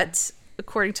 But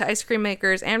according to ice cream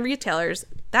makers and retailers,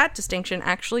 that distinction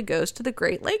actually goes to the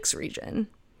Great Lakes region.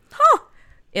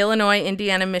 Illinois,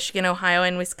 Indiana, Michigan, Ohio,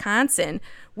 and Wisconsin,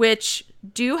 which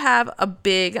do have a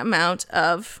big amount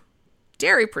of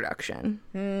dairy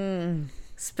production.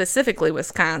 Specifically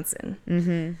Wisconsin.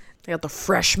 They got the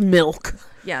fresh milk.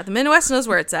 Yeah, the Midwest knows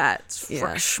where it's at. It's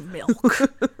fresh milk.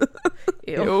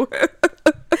 Ew.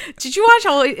 Did you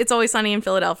watch It's Always Sunny in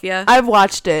Philadelphia? I've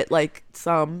watched it, like,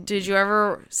 some. Did you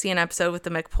ever see an episode with the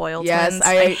McPoyle twins?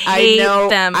 I hate know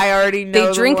them. I already know.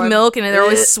 They drink milk and they're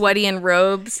always sweaty in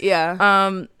robes.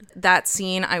 Yeah. That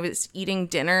scene, I was eating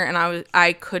dinner and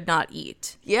I could not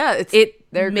eat. Yeah, it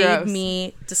made gross.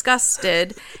 Me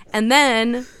disgusted. And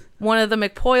then one of the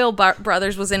McPoyle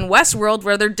brothers was in Westworld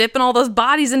where they're dipping all those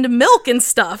bodies into milk and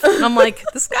stuff. And I'm like,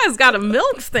 this guy's got a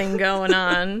milk thing going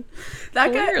on.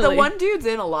 That guy, the one dude's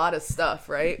in a lot of stuff,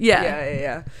 right?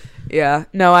 Yeah. Yeah.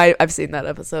 No, I've seen that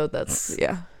episode. That's,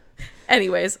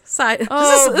 Anyways, this boy.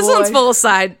 one's full of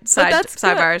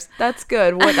sidebars. That's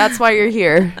good. That's why you're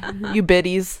here, you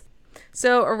biddies.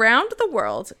 So around the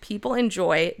world, people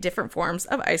enjoy different forms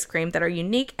of ice cream that are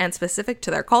unique and specific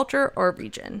to their culture or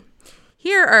region.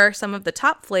 Here are some of the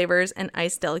top flavors and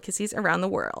ice delicacies around the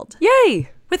world. Yay!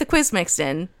 With a quiz mixed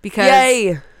in because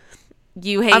Yay!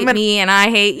 You hate me and I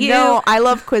hate you. No, I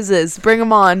love quizzes. Bring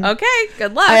them on. Okay,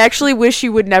 good luck. I actually wish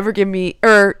you would never give me,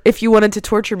 or if you wanted to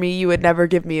torture me, you would never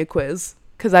give me a quiz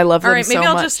because I love them so much. All right, maybe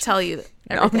I'll just tell you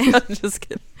everything. No, I'm just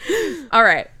kidding. All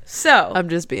right, so I'm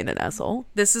just being an asshole.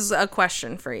 This is a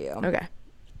question for you. Okay.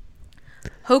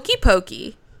 Hokey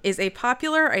Pokey is a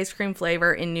popular ice cream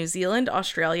flavor in New Zealand,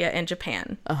 Australia, and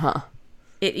Japan. Uh-huh.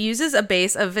 It uses a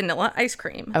base of vanilla ice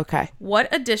cream. Okay.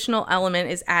 What additional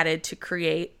element is added to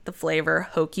create the flavor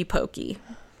Hokey Pokey?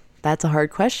 That's a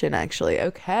hard question, actually.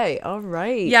 Okay. All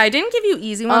right. Yeah, I didn't give you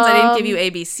easy ones. I didn't give you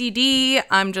A, B, C, D.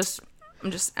 I'm just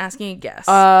asking a guess.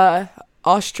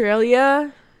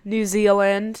 Australia, New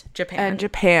Zealand, Japan. and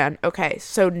Japan. Okay.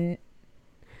 So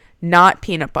not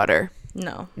peanut butter.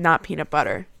 No. Not peanut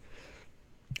butter.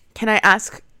 Can I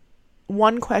ask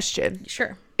one question?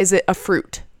 Sure. Is it a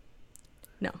fruit?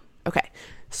 No. Okay.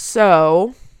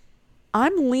 So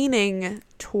I'm leaning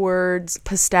towards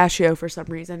pistachio for some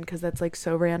reason because that's like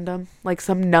so random. Like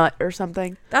some nut or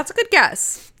something. That's a good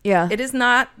guess. Yeah. It is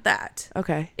not that.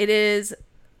 Okay. It is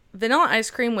vanilla ice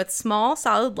cream with small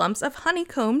solid lumps of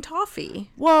honeycomb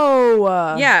toffee.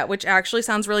 Whoa. Yeah, which actually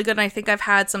sounds really good. And I think I've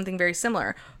had something very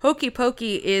similar. Hokey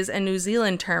Pokey is a New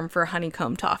Zealand term for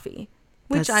honeycomb toffee,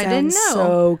 which That I didn't know.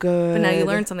 So good. But now you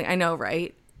learned something. I know,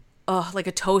 right? Oh, like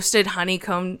a toasted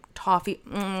honeycomb toffee.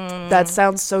 That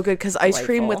sounds so good because ice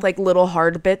cream with like little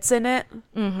hard bits in it.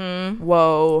 Mm-hmm.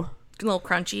 Whoa. Little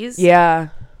crunchies. Yeah.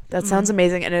 That sounds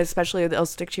amazing. And especially they'll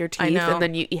stick to your teeth I know. and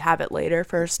then you have it later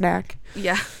for a snack.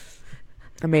 Yeah.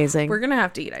 Amazing. We're going to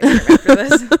have to eat ice cream after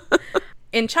this.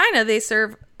 In China, they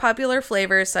serve popular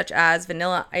flavors such as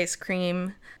vanilla ice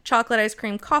cream, chocolate ice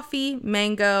cream, coffee,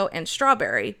 mango, and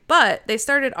strawberry. But they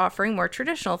started offering more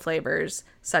traditional flavors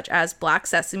such as black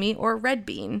sesame or red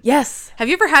bean. Yes. Have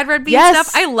you ever had red bean Yes.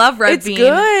 stuff? I love red bean.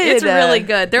 Good. It's really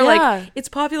good. They're Yeah. like, it's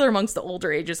popular amongst the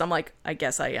older ages. I'm like, I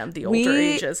guess I am the older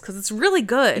ages because it's really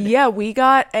good. Yeah, we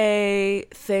got a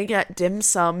thing at Dim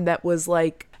Sum that was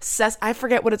like, I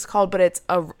forget what it's called, but it's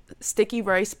a sticky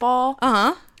rice ball.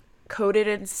 Uh-huh. Coated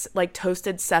in like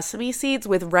toasted sesame seeds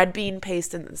with red bean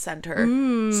paste in the center.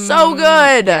 So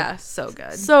good. Yeah, so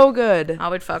good. So good. I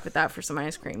would fuck with that for some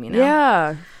ice cream, you know?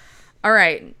 Yeah. All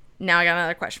right. Now I got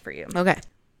another question for you. Okay.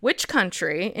 Which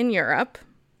country in Europe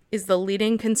is the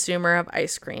leading consumer of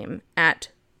ice cream at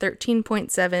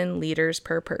 13.7 liters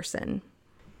per person?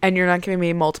 And you're not giving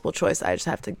me multiple choice. I just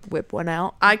have to whip one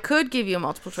out. I could give you a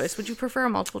multiple choice. Would you prefer a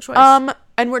multiple choice?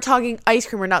 And we're talking ice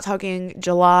cream. We're not talking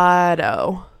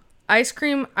gelato. Ice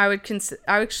cream, I would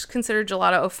consider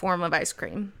gelato a form of ice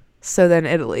cream. So then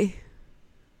Italy.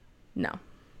 No.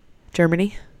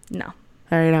 Germany? No.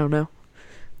 All right, I don't know.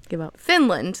 Give up.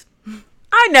 Finland.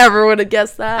 I never would have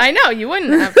guessed that. I know, you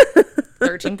wouldn't have.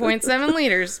 13.7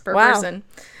 liters per person.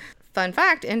 Fun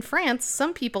fact, in France,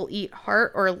 some people eat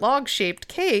heart or log-shaped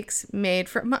cakes made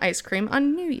from ice cream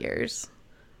on New Year's.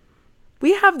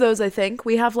 We have those, I think.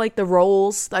 We have like the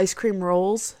rolls, the ice cream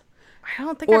rolls. I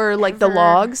don't think Or like the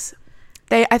logs.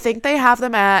 I think they have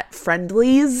them at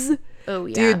Friendly's. Oh,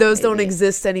 yeah. Dude, those don't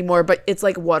exist anymore, but it's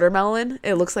like watermelon.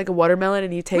 It looks like a watermelon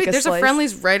and you take a there's slice. a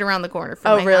Friendly's right around the corner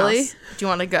from my really? house. Do you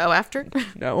want to go after?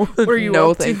 No. Where are you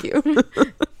no, up to? thank you.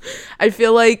 I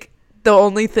feel like the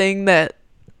only thing that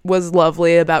was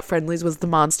lovely about Friendly's was the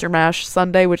Monster Mash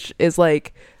sundae, which is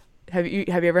like, have you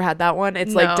ever had that one?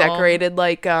 It's like No. decorated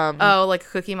like Oh, like a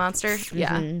Cookie Monster?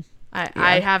 Yeah.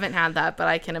 I haven't had that, but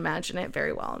I can imagine it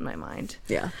very well in my mind.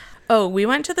 Yeah. Oh, we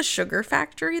went to the Sugar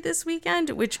Factory this weekend,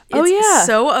 which Oh, is yeah.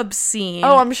 so obscene.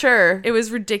 Oh, I'm sure. It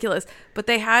was ridiculous. But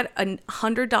they had a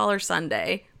 $100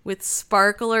 sundae with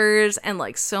sparklers and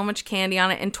like so much candy on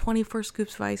it and 24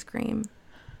 scoops of ice cream.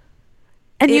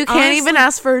 And you It can't even honestly-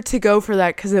 ask for to go for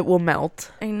that because it will melt.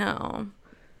 I know.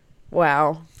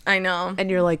 Wow. I know. And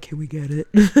you're like, can we get it?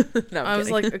 No, I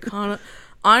was like,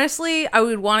 honestly, I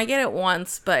would want to get it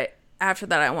once, but after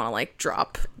that, I want to like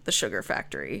drop the Sugar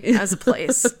Factory as a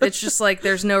place. It's just like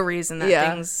there's no reason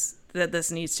that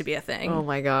this needs to be a thing. oh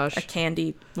my gosh. A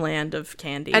candy land of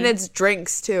candy, And it's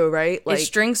drinks too, right? Like it's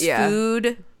drinks, yeah.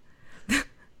 food.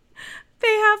 They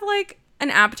have like an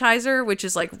appetizer, which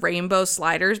is like rainbow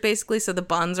sliders, basically. So the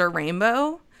buns are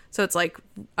rainbow. So it's like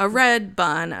a red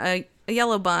bun, a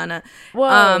yellow bun.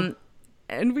 Whoa.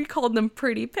 And we called them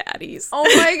Pretty Patties. Oh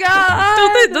my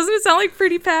god. Doesn't it sound like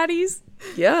Pretty Patties?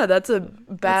 Yeah, that's a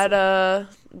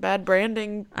bad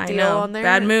branding I deal know. on there.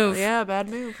 Bad move. Yeah, bad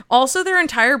move. Also, their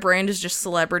entire brand is just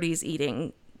celebrities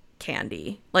eating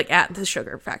candy, like at the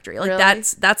Sugar Factory. Like Really?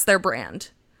 that's their brand.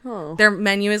 Oh. Their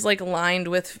menu is like lined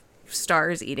with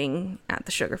stars eating at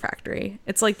the sugar factory.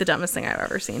 It's like the dumbest thing I've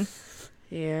ever seen.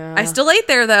 Yeah. I still ate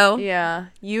there though. Yeah.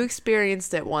 You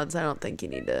experienced it once. I don't think you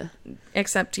need to.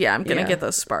 Except, yeah, I'm gonna get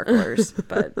those sparklers.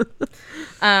 But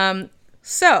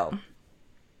so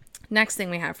next thing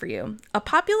we have for you. A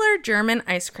popular German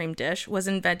ice cream dish was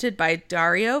invented by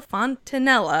Dario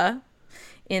Fontanella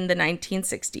in the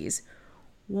 1960s.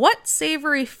 What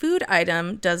savory food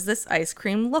item does this ice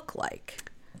cream look like?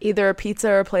 Either a pizza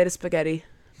or a plate of spaghetti.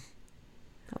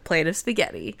 A plate of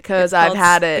spaghetti. Because I've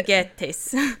had it.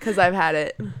 Spaghettis. Because I've had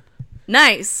it.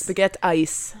 Nice. Spaghetti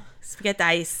ice. Spaghetti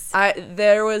ice.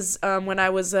 There was, when I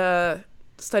was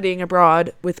studying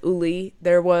abroad with Uli,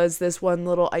 there was this one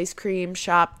little ice cream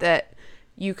shop that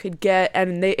you could get,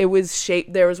 and it was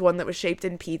shaped, there was one that was shaped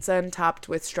in pizza and topped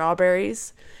with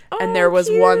strawberries. And there was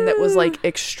one that was like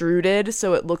extruded,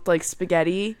 so it looked like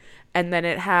spaghetti, and then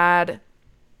it had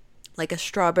like a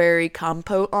strawberry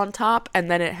compote on top, and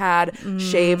then it had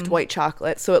shaved white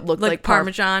chocolate, so it looked like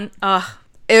Parmesan. Ugh.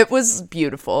 It was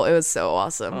beautiful. It was so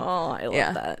awesome. Oh, I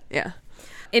love that. Yeah.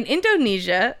 In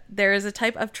Indonesia, there is a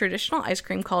type of traditional ice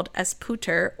cream called es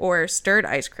puter, or stirred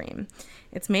ice cream.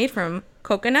 It's made from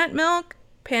coconut milk,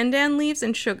 pandan leaves,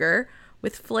 and sugar,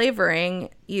 with flavoring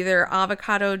either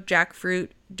avocado, jackfruit,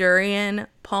 durian,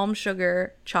 palm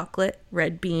sugar, chocolate,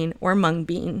 red bean, or mung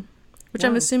bean, which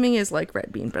I'm assuming is like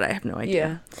red bean, but I have no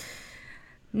idea. Yeah.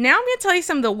 Now I'm going to tell you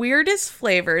some of the weirdest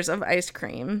flavors of ice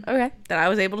cream that I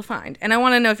was able to find. And I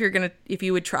want to know if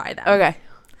you would try them. Okay.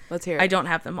 Let's hear it. I don't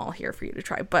have them all here for you to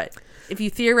try, but if you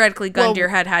theoretically gun to your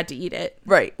head had to eat it.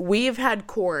 Right. We've had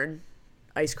corn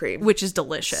ice cream. Which is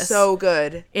delicious. So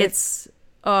good. It's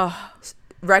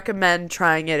recommend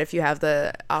trying it if you have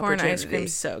the opportunity. Corn ice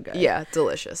cream's so good. Yeah,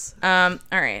 delicious. All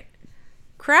right.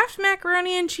 Kraft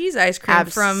macaroni and cheese ice cream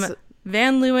from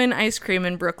Van Leeuwen Ice Cream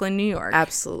in Brooklyn, New York.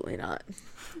 Absolutely not.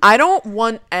 I don't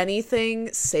want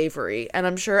anything savory, and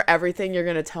I'm sure everything you're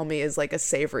going to tell me is like a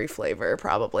savory flavor,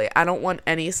 probably. I don't want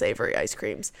any savory ice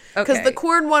creams. Because the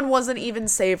corn one wasn't even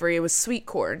savory. It was sweet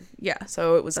corn. Yeah.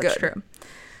 So it was good. That's true.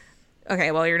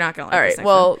 Okay, well, you're not going to like this. All right,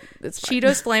 well, it's fine.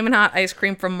 Cheetos Flamin' Hot ice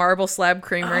cream from Marble Slab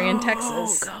Creamery in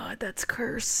Texas. Oh, God, that's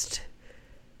cursed.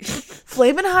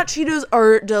 Flamin' Hot Cheetos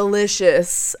are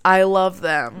delicious. I love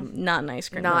them. Not an ice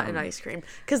cream. Not an ice cream.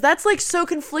 Because that's like so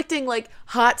conflicting, like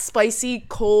hot, spicy,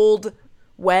 cold,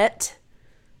 wet.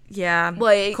 Yeah.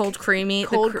 Like cold, creamy.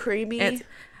 Creamy.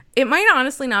 It might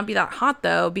honestly not be that hot,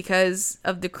 though, because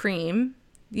of the cream.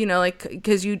 You know, like,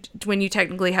 because when you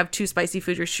technically have too spicy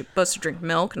food, you're supposed to drink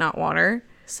milk, not water.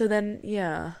 So then,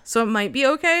 yeah. So it might be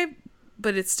okay,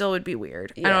 but it still would be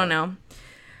weird. Yeah. I don't know.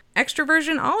 Extra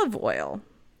virgin olive oil.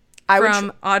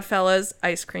 From Oddfellows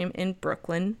Ice Cream in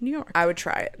Brooklyn, New York. I would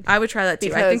try it. I would try that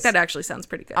too. I think that actually sounds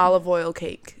pretty good. Olive oil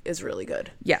cake is really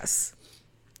good. Yes.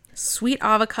 Sweet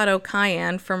avocado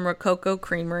cayenne from Rococo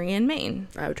Creamery in Maine.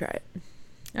 I would try it.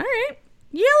 All right.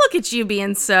 Yeah, look at you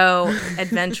being so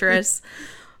adventurous.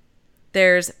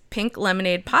 There's pink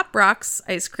lemonade Pop Rocks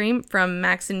ice cream from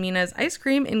Max and Mina's Ice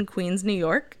Cream in Queens, New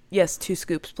York. Yes, 2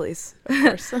 scoops, please. Of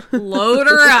course. Load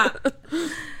her up.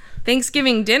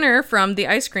 Thanksgiving dinner from the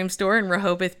ice cream store in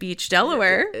Rehoboth Beach,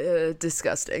 Delaware.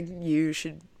 Disgusting. You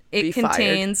should be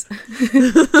fired.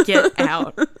 Get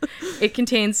out. It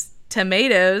contains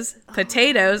tomatoes,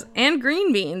 potatoes, and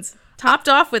green beans, topped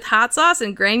off with hot sauce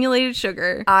and granulated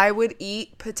sugar. I would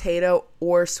eat potato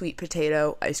or sweet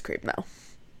potato ice cream, though.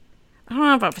 I don't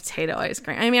know about potato ice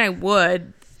cream. I mean, I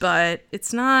would, but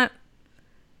it's not...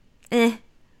 I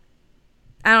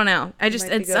don't know.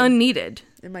 It's unneeded.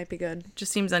 It might be good.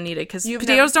 Just seems unneeded because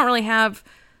potatoes don't really have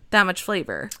that much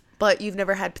flavor. But you've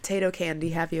never had potato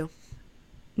candy, have you?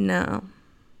 No.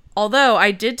 Although I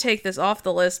did take this off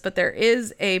the list, but there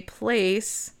is a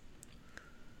place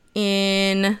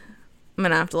in... I'm going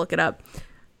to have to look it up.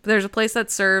 But there's a place that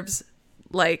serves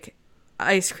like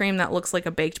ice cream that looks like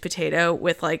a baked potato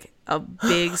with like a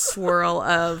big swirl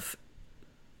of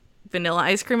vanilla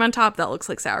ice cream on top that looks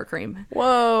like sour cream.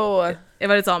 Whoa.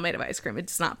 But it's all made of ice cream.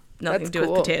 It's nothing to do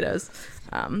with potatoes.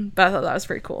 But I thought that was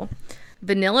pretty cool.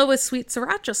 Vanilla with sweet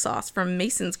sriracha sauce from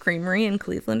Mason's Creamery in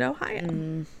Cleveland,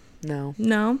 Ohio.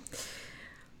 No.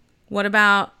 What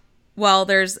about, well,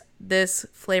 there's this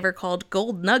flavor called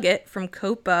Gold Nugget from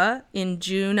Copa in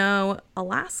Juneau,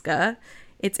 Alaska.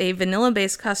 It's a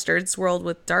vanilla-based custard swirled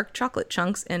with dark chocolate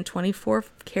chunks and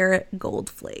 24-karat gold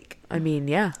flake. I mean,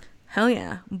 yeah. Hell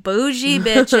yeah. Bougie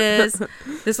bitches.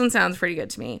 This one sounds pretty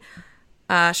good to me.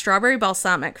 Strawberry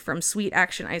balsamic from Sweet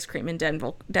Action Ice Cream in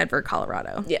Denver,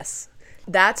 Colorado. Yes.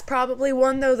 That's probably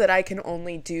one, though, that I can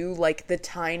only do, like, the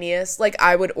tiniest. Like,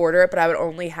 I would order it, but I would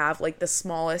only have, like, the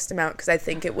smallest amount because I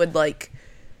think it would, like,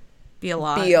 be a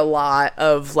lot. Be a lot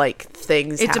of like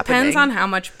things. It depends on how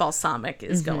much balsamic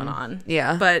is going on.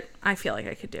 Yeah. But I feel like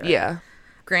I could do it. Yeah.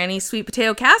 Granny's sweet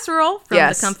potato casserole from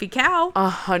the Comfy Cow.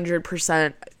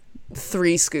 100%.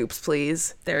 3 scoops,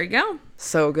 please. There you go.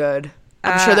 So good.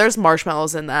 I'm sure there's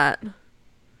marshmallows in that.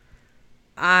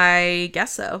 I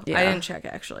guess so. Yeah. I didn't check,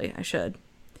 actually. I should.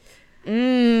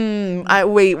 I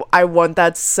want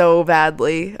that so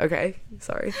badly. Okay.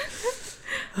 Sorry.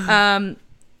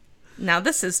 Now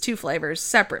this is 2 flavors,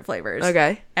 separate flavors.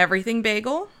 Okay. Everything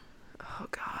bagel. Oh,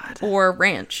 God. Or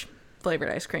ranch flavored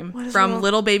ice cream from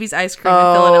Little Baby's Ice Cream in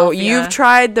Philadelphia. You've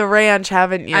tried the ranch,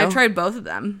 haven't you? I've tried both of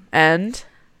them. And?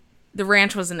 The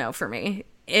ranch was a no for me.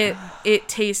 It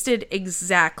tasted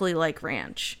exactly like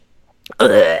ranch. Ugh,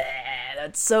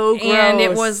 that's so gross. And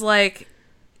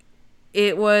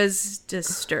it was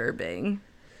disturbing.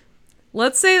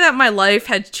 Let's say that my life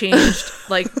had changed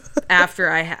like after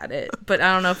I had it, but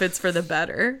I don't know if it's for the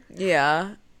better.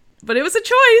 Yeah. But it was a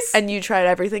choice. And you tried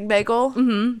everything bagel?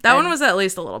 Mm-hmm. That one was at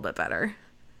least a little bit better.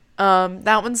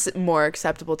 That one's more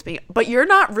acceptable to me. But you're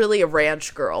not really a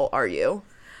ranch girl, are you?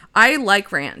 I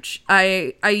like ranch.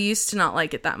 I used to not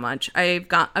like it that much.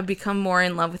 I've become more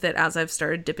in love with it as I've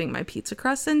started dipping my pizza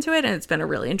crust into it, and it's been a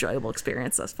really enjoyable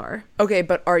experience thus far. Okay,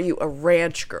 but are you a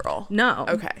ranch girl? No.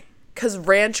 Okay. Because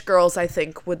ranch girls, I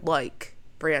think, would like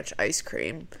ranch ice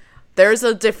cream. There's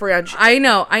a differential. I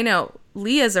know.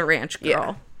 Leah's a ranch girl.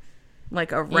 Yeah.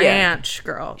 Like a ranch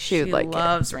girl. She would like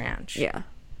loves ranch. Yeah.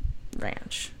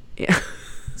 Ranch. Yeah.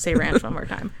 Say ranch one more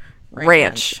time.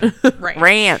 Ranch.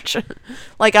 Ranch.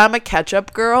 Like, I'm a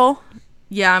ketchup girl.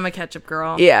 Yeah, I'm a ketchup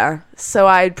girl. Yeah. So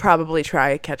I'd probably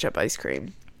try a ketchup ice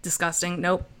cream. Disgusting.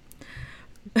 Nope.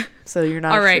 So you're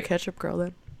not All a right. ketchup girl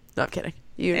then? No, I'm kidding.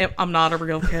 I'm not a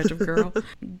real ketchup girl.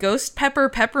 Ghost Pepper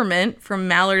Peppermint from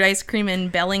Mallard Ice Cream in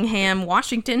Bellingham,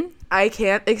 Washington. I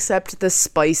can't accept the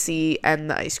spicy and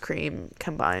the ice cream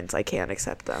combined. I can't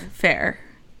accept them. Fair.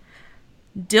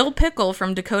 Dill Pickle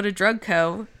from Dakota Drug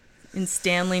Co. in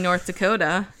Stanley, North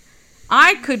Dakota.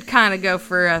 I could kind of go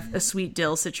for a sweet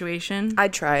dill situation.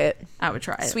 I'd try it. I would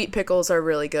try it. Sweet pickles are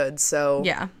really good, so...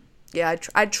 Yeah. Yeah,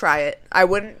 I'd try it. I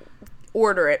wouldn't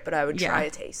order it, but I would try a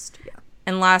taste. Yeah.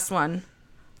 And last one.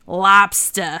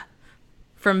 Lobster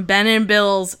from Ben &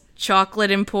 Bill's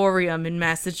Chocolate Emporium in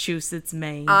Massachusetts,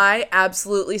 Maine. I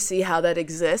absolutely see how that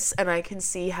exists, and I can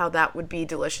see how that would be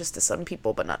delicious to some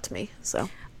people, but not to me, so...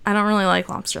 I don't really like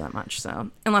lobster that much, so...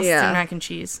 Unless it's in mac and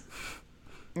cheese.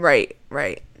 Right.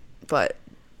 But,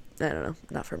 I don't know.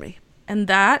 Not for me. And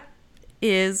that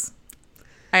is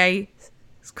ice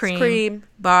cream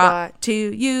brought to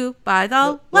you by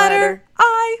the letter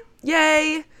I.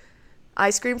 Yay!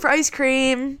 Ice cream for ice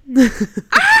cream.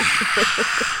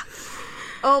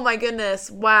 Oh my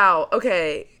goodness. Wow.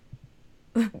 Okay.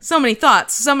 So many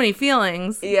thoughts, so many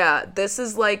feelings. Yeah, this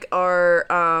is like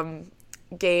our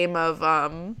game of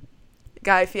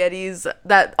Guy Fieri's,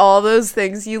 that all those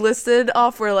things you listed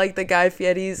off were like the Guy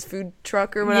Fieri's food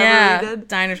truck or whatever we did.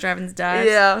 Diners, Drive-Ins, Dives.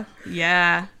 Yeah.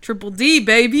 Yeah. Triple D,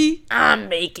 baby. I'm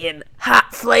making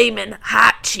hot flaming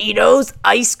hot Cheetos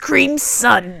ice cream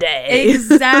sundae.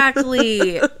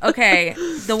 Exactly. Okay.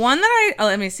 The one that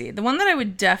let me see. The one that I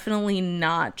would definitely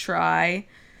not try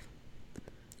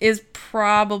is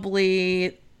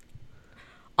probably,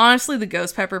 honestly, the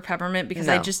Ghost Pepper Peppermint, because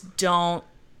I just don't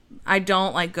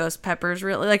like ghost peppers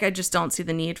really. Like, I just don't see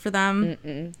the need for them.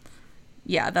 Mm-mm.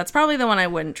 Yeah, that's probably the one I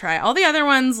wouldn't try. All the other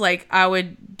ones, like, I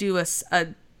would do a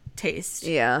taste.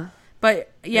 Yeah.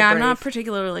 But, yeah, I'm not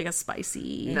particularly, like, a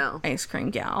spicy ice cream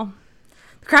gal.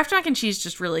 The Kraft mac and cheese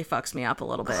just really fucks me up a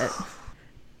little bit.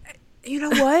 You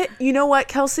know what,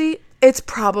 Kelsey? It's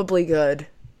probably good.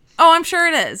 Oh, I'm sure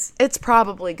it is. It's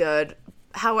probably good.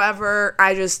 However,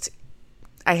 I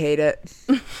hate it.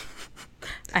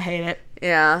 I hate it.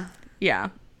 Yeah. Yeah.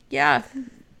 Yeah.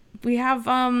 We have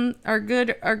our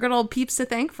good old peeps to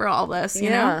thank for all this, you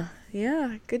know?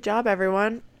 Yeah. Good job,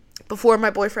 everyone. Before my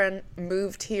boyfriend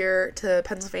moved here to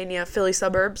Pennsylvania, Philly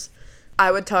suburbs,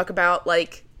 I would talk about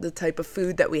like the type of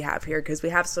food that we have here, because we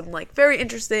have some like very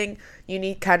interesting,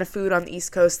 unique kind of food on the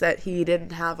East Coast that he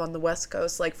didn't have on the West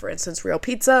Coast. Like, for instance, real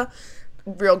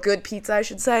good pizza, I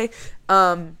should say.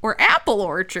 Or apple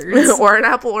orchards. Or an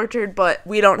apple orchard, but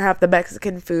we don't have the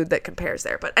Mexican food that compares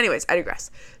there. But anyways, I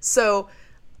digress. So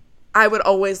I would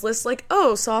always list like,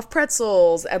 soft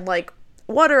pretzels and like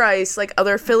water ice, like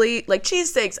other Philly, like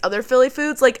cheesesteaks, other Philly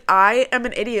foods. Like, I am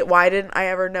an idiot. Why didn't I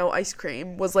ever know ice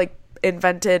cream was like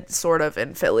invented sort of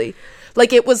in Philly?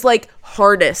 Like, it was like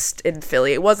harnessed in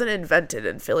Philly. It wasn't invented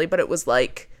in Philly, but it was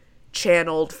like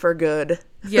channeled for good.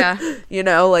 Yeah. You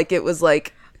know, like, it was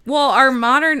like, Well,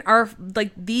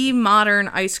 the modern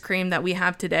ice cream that we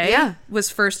have today was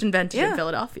first invented in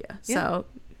Philadelphia. So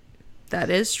that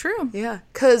is true. Yeah,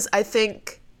 because I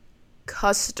think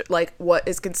custard, like what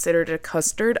is considered a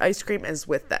custard ice cream, is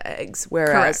with the eggs.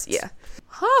 Whereas,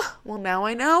 well, now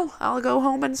I know. I'll go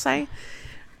home and say,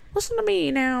 listen to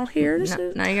me now. Here,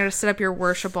 now you got to set up your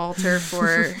worship altar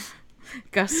for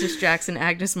Augustus Jackson,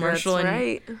 Agnes Marshall,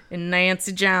 and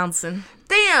Nancy Johnson.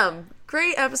 Damn.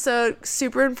 Great episode.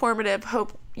 Super informative.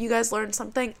 Hope you guys learned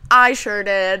something. I sure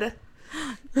did.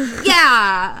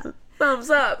 Yeah. Thumbs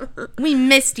up. We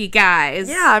missed you guys.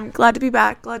 Yeah, I'm glad to be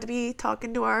back. Glad to be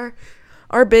talking to our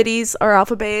biddies, our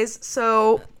alpha bays.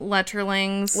 So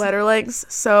letterlings.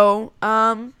 So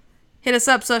hit us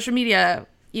up social media,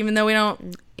 even though we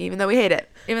hate it.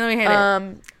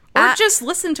 Or just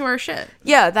listen to our shit.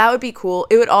 Yeah, that would be cool.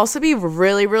 It would also be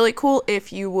really, really cool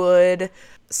if you would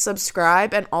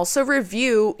subscribe and also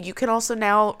review. You can also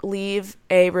now leave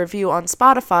a review on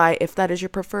Spotify if that is your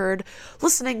preferred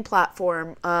listening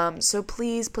platform. So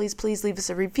please leave us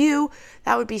a review.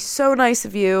 That would be so nice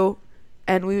of you,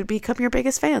 and we would become your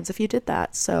biggest fans if you did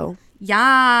that. So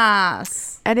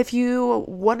yes. And if you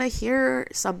want to hear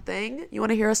something, you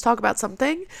want to hear us talk about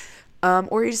something,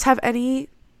 or you just have any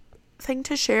thing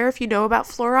to share, if you know about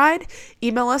fluoride,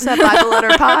 email us at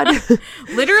bytheletterpod.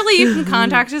 Literally, you can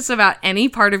contact us about any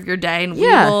part of your day, and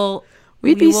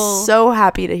we'd be so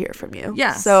happy to hear from you.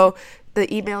 Yeah. So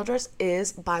the email address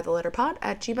is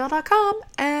bytheletterpod@gmail.com,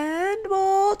 and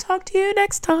we'll talk to you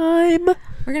next time.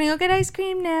 We're gonna go get ice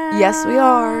cream now. Yes, we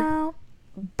are.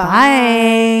 Bye.